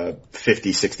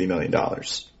 $50-60 million.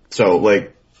 So,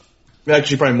 like,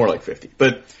 actually probably more like 50.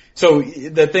 But, so,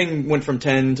 the thing went from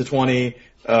 10 to 20,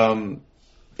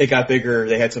 it got bigger,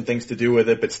 they had some things to do with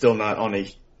it, but still not on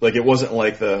it wasn't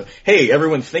like hey,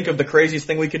 everyone think of the craziest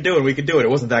thing we could do and we could do it. It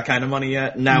wasn't that kind of money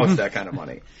yet. Now it's that kind of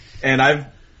money. And I've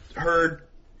heard,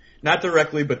 not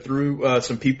directly, but through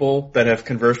some people that have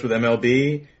conversed with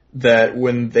MLB, that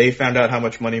when they found out how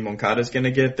much money Moncada's going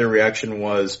to get, their reaction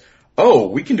was, oh,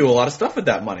 we can do a lot of stuff with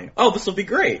that money. Oh, this will be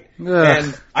great. Ugh.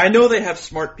 And I know they have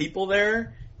smart people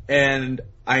there, and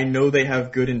I know they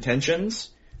have good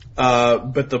intentions.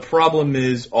 But the problem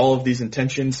is all of these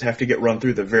intentions have to get run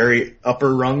through the very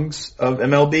upper rungs of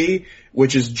MLB,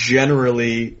 which is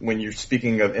generally, when you're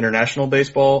speaking of international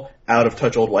baseball, out of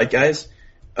touch old white guys.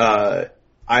 I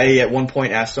at one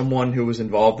point asked someone who was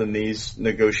involved in these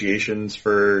negotiations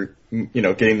for,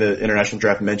 getting the international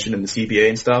draft mentioned in the CBA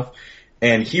and stuff,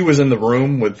 and he was in the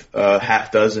room with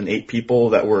 8 people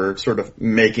that were sort of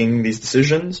making these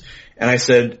decisions, and I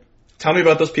said, tell me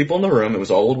about those people in the room. It was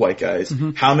all old white guys.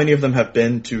 Mm-hmm. How many of them have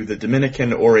been to the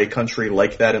Dominican or a country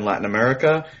like that in Latin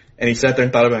America? And he sat there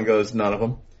and thought about it and goes, none of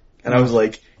them. And I was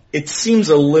like, it seems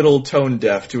a little tone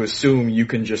deaf to assume you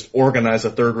can just organize a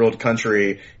third world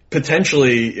country,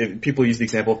 potentially, if people use the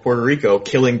example of Puerto Rico,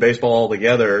 killing baseball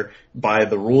altogether by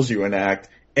the rules you enact,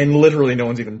 and literally no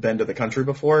one's even been to the country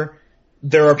before.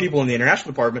 There are people in the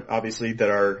international department, obviously, that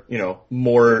are,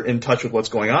 more in touch with what's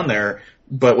going on there.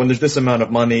 But when there's this amount of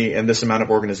money and this amount of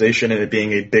organization and it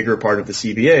being a bigger part of the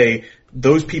CBA,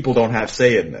 those people don't have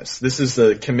say in this. This is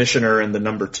the commissioner and the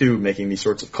number 2 making these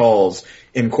sorts of calls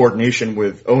in coordination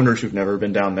with owners who've never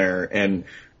been down there and,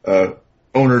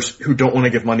 owners who don't want to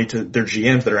give money to their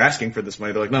GMs that are asking for this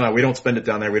money. They're like, no, we don't spend it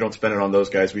down there. We don't spend it on those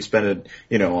guys. We spend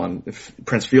it, on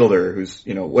Prince Fielder, who's,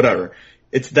 whatever.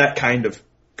 It's that kind of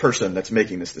person that's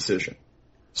making this decision.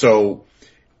 So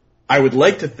I would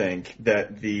like to think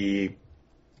that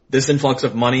this influx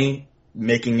of money,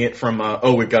 making it from,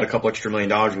 we've got a couple extra $1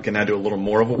 million, we can now do a little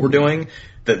more of what we're doing,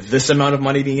 that this amount of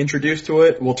money being introduced to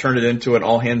it will turn it into an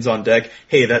all hands on deck.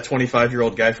 Hey, that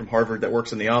 25-year-old guy from Harvard that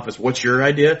works in the office, what's your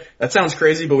idea? That sounds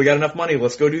crazy, but we got enough money,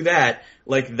 let's go do that.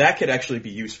 Like, that could actually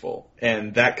be useful,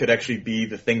 and that could actually be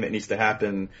the thing that needs to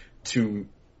happen to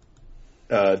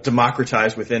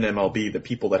democratize within MLB the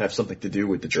people that have something to do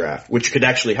with the draft, which could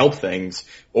actually help things,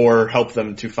 or help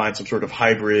them to find some sort of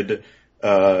hybrid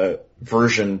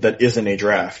version that isn't a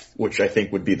draft, which I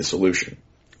think would be the solution.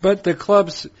 But the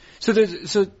clubs, so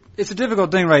it's a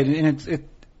difficult thing, right? And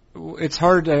it's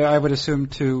hard, I would assume,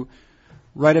 to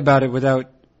write about it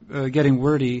without getting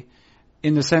wordy,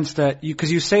 in the sense that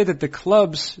because you say that the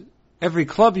clubs, every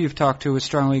club you've talked to is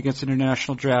strongly against an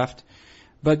international draft,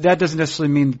 but that doesn't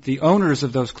necessarily mean that the owners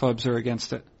of those clubs are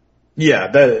against it. Yeah,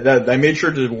 that I made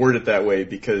sure to word it that way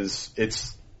because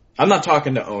I'm not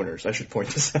talking to owners. I should point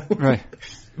this out. Right.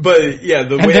 But yeah,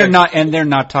 they're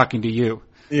not talking to you.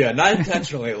 Yeah, not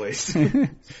intentionally at least.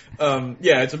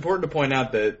 Yeah, it's important to point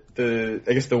out that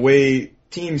the way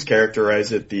teams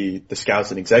characterize it, the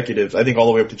scouts and executives, I think all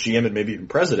the way up to GM and maybe even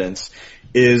presidents,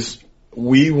 is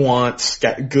we want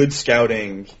good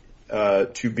scouting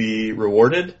to be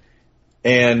rewarded.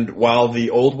 And while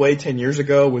the old way 10 years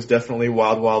ago was definitely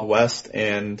wild, wild west,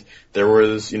 and there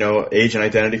was, age and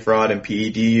identity fraud and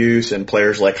PED use and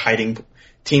players like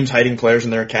teams hiding players in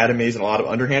their academies and a lot of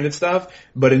underhanded stuff.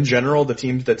 But in general, the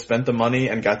teams that spent the money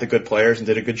and got the good players and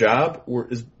did a good job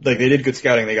they did good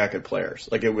scouting, they got good players.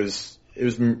 Like it was a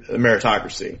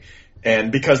meritocracy.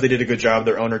 And because they did a good job,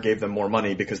 their owner gave them more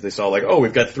money because they saw like, oh,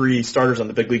 we've got 3 starters on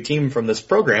the big league team from this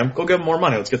program. Go give them more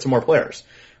money. Let's get some more players.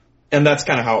 And that's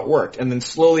kind of how it worked. And then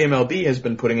slowly MLB has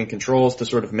been putting in controls to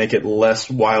sort of make it less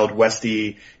wild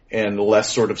westy and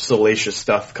less sort of salacious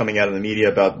stuff coming out of the media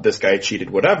about this guy cheated,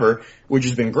 whatever, which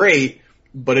has been great.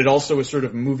 But it also is sort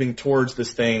of moving towards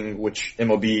this thing, which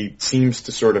MLB seems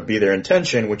to sort of be their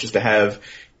intention, which is to have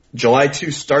July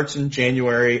 2 starts in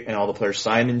January and all the players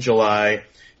sign in July.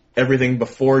 Everything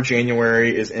before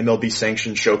January is MLB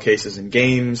sanctioned showcases and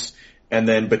games. And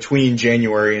then between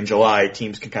January and July,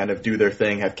 teams can kind of do their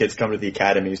thing, have kids come to the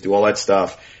academies, do all that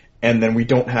stuff. And then we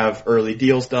don't have early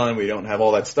deals done. We don't have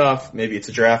all that stuff. Maybe it's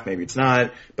a draft, maybe it's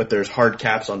not. But there's hard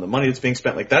caps on the money that's being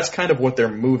spent. Like that's kind of what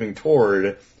they're moving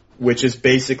toward, which is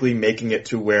basically making it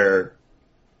to where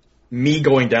me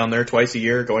going down there twice a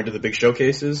year, going to the big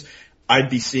showcases, I'd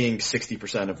be seeing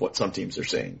 60% of what some teams are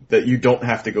seeing. That you don't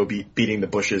have to go beating the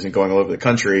bushes and going all over the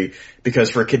country, because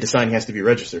for a kid to sign, he has to be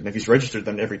registered. And if he's registered,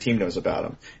 then every team knows about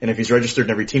him. And if he's registered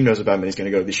and every team knows about him, then he's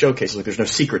going to go to these showcases. Like there's no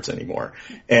secrets anymore.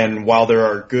 And while there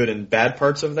are good and bad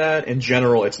parts of that, in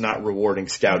general, it's not rewarding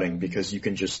scouting because you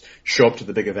can just show up to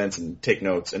the big events and take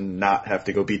notes and not have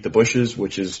to go beat the bushes,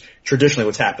 which is traditionally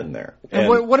what's happened there. And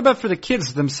what about for the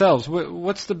kids themselves?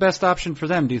 What's the best option for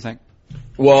them, do you think?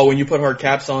 Well, when you put hard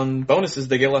caps on bonuses,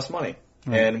 they get less money.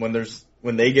 And when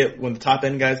the top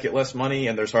end guys get less money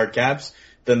and there's hard caps,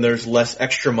 then there's less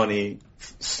extra money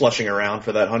slushing around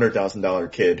for that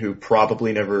 $100,000 kid who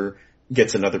probably never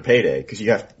gets another payday. Cause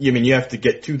you have to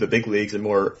get to the big leagues and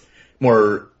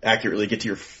more accurately get to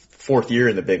your 4th year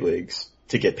in the big leagues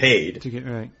to get paid.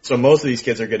 Right. So most of these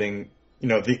kids are getting,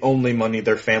 the only money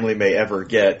their family may ever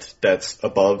get that's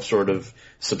above sort of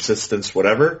subsistence,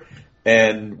 whatever.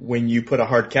 And when you put a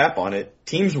hard cap on it,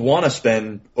 teams want to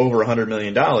spend over $100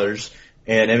 million,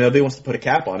 and MLB wants to put a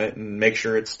cap on it and make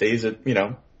sure it stays at,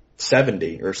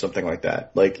 70 or something like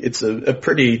that. Like, it's a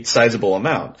pretty sizable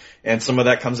amount. And some of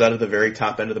that comes out of the very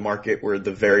top end of the market where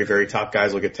the very, very top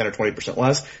guys will get 10 or 20%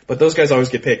 less, but those guys always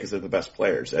get paid because they're the best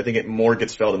players. I think it more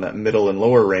gets felt in that middle and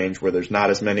lower range where there's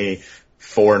not as many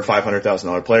 $400,000 and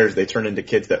 $500,000 players. They turn into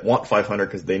kids that want 500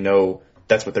 because they know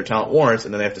that's what their talent warrants,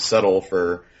 and then they have to settle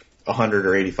for 100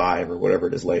 or 85 or whatever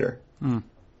it is later.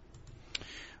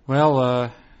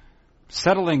 Well,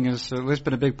 settling has at least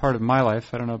been a big part of my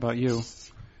life. I don't know about you.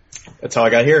 That's how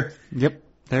I got here. Yep,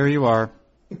 there you are.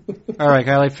 All right,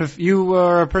 Kylie, you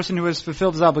are a person who has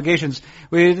fulfilled his obligations.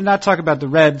 We did not talk about the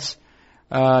Reds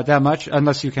that much,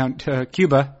 unless you count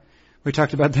Cuba. We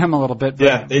talked about them a little bit. But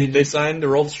yeah, they signed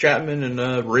Aroldis Chapman and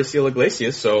Mauricio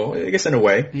Iglesias, so I guess in a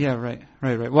way. Yeah, right.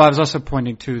 Well, I was also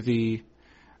pointing to the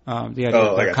idea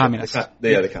of the communist.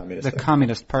 The communist. The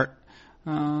communist part.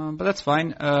 But that's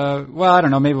fine. Well, I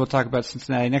don't know. Maybe we'll talk about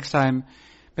Cincinnati next time.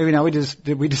 Maybe not.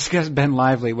 We discussed Ben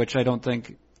Lively, which I don't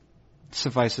think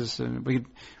suffices. We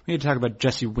need to talk about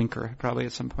Jesse Winker probably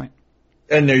at some point.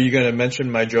 And are you going to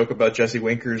mention my joke about Jesse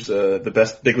Winker's the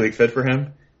best big league fit for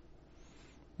him?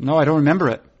 No, I don't remember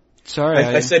it. Sorry.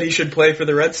 I said he should play for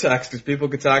the Red Sox because people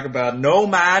could talk about no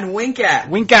man Winker.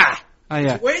 Winker. Oh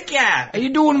yeah. Winker. How you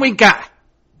doing, Winker?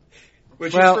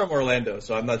 Which is from Orlando,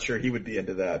 so I'm not sure he would be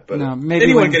into that. But no, maybe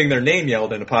anyone getting their name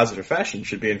yelled in a positive fashion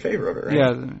should be in favor of it, right?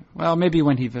 Yeah. Well, maybe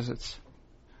when he visits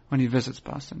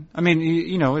Boston. I mean,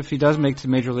 if he does make it to the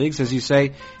major leagues, as you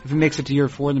say, if he makes it to year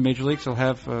 4 in the major leagues, he'll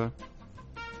have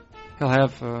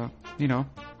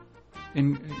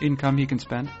income he can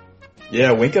spend.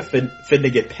 Yeah, Winker fit to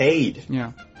get paid.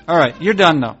 Yeah. All right, you're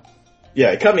done though.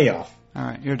 Yeah, cut me off. All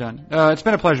right, you're done. It's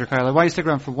been a pleasure, Kylie. Why don't you stick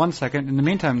around for 1 second? In the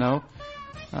meantime, though,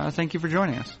 thank you for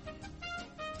joining us.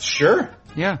 Sure.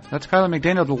 Yeah, that's Kylie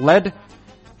McDaniel, the lead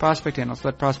prospect analyst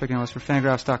for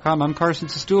Fangraphs.com. I'm Carson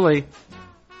Sestouli.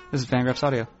 This is Fangraphs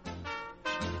Audio.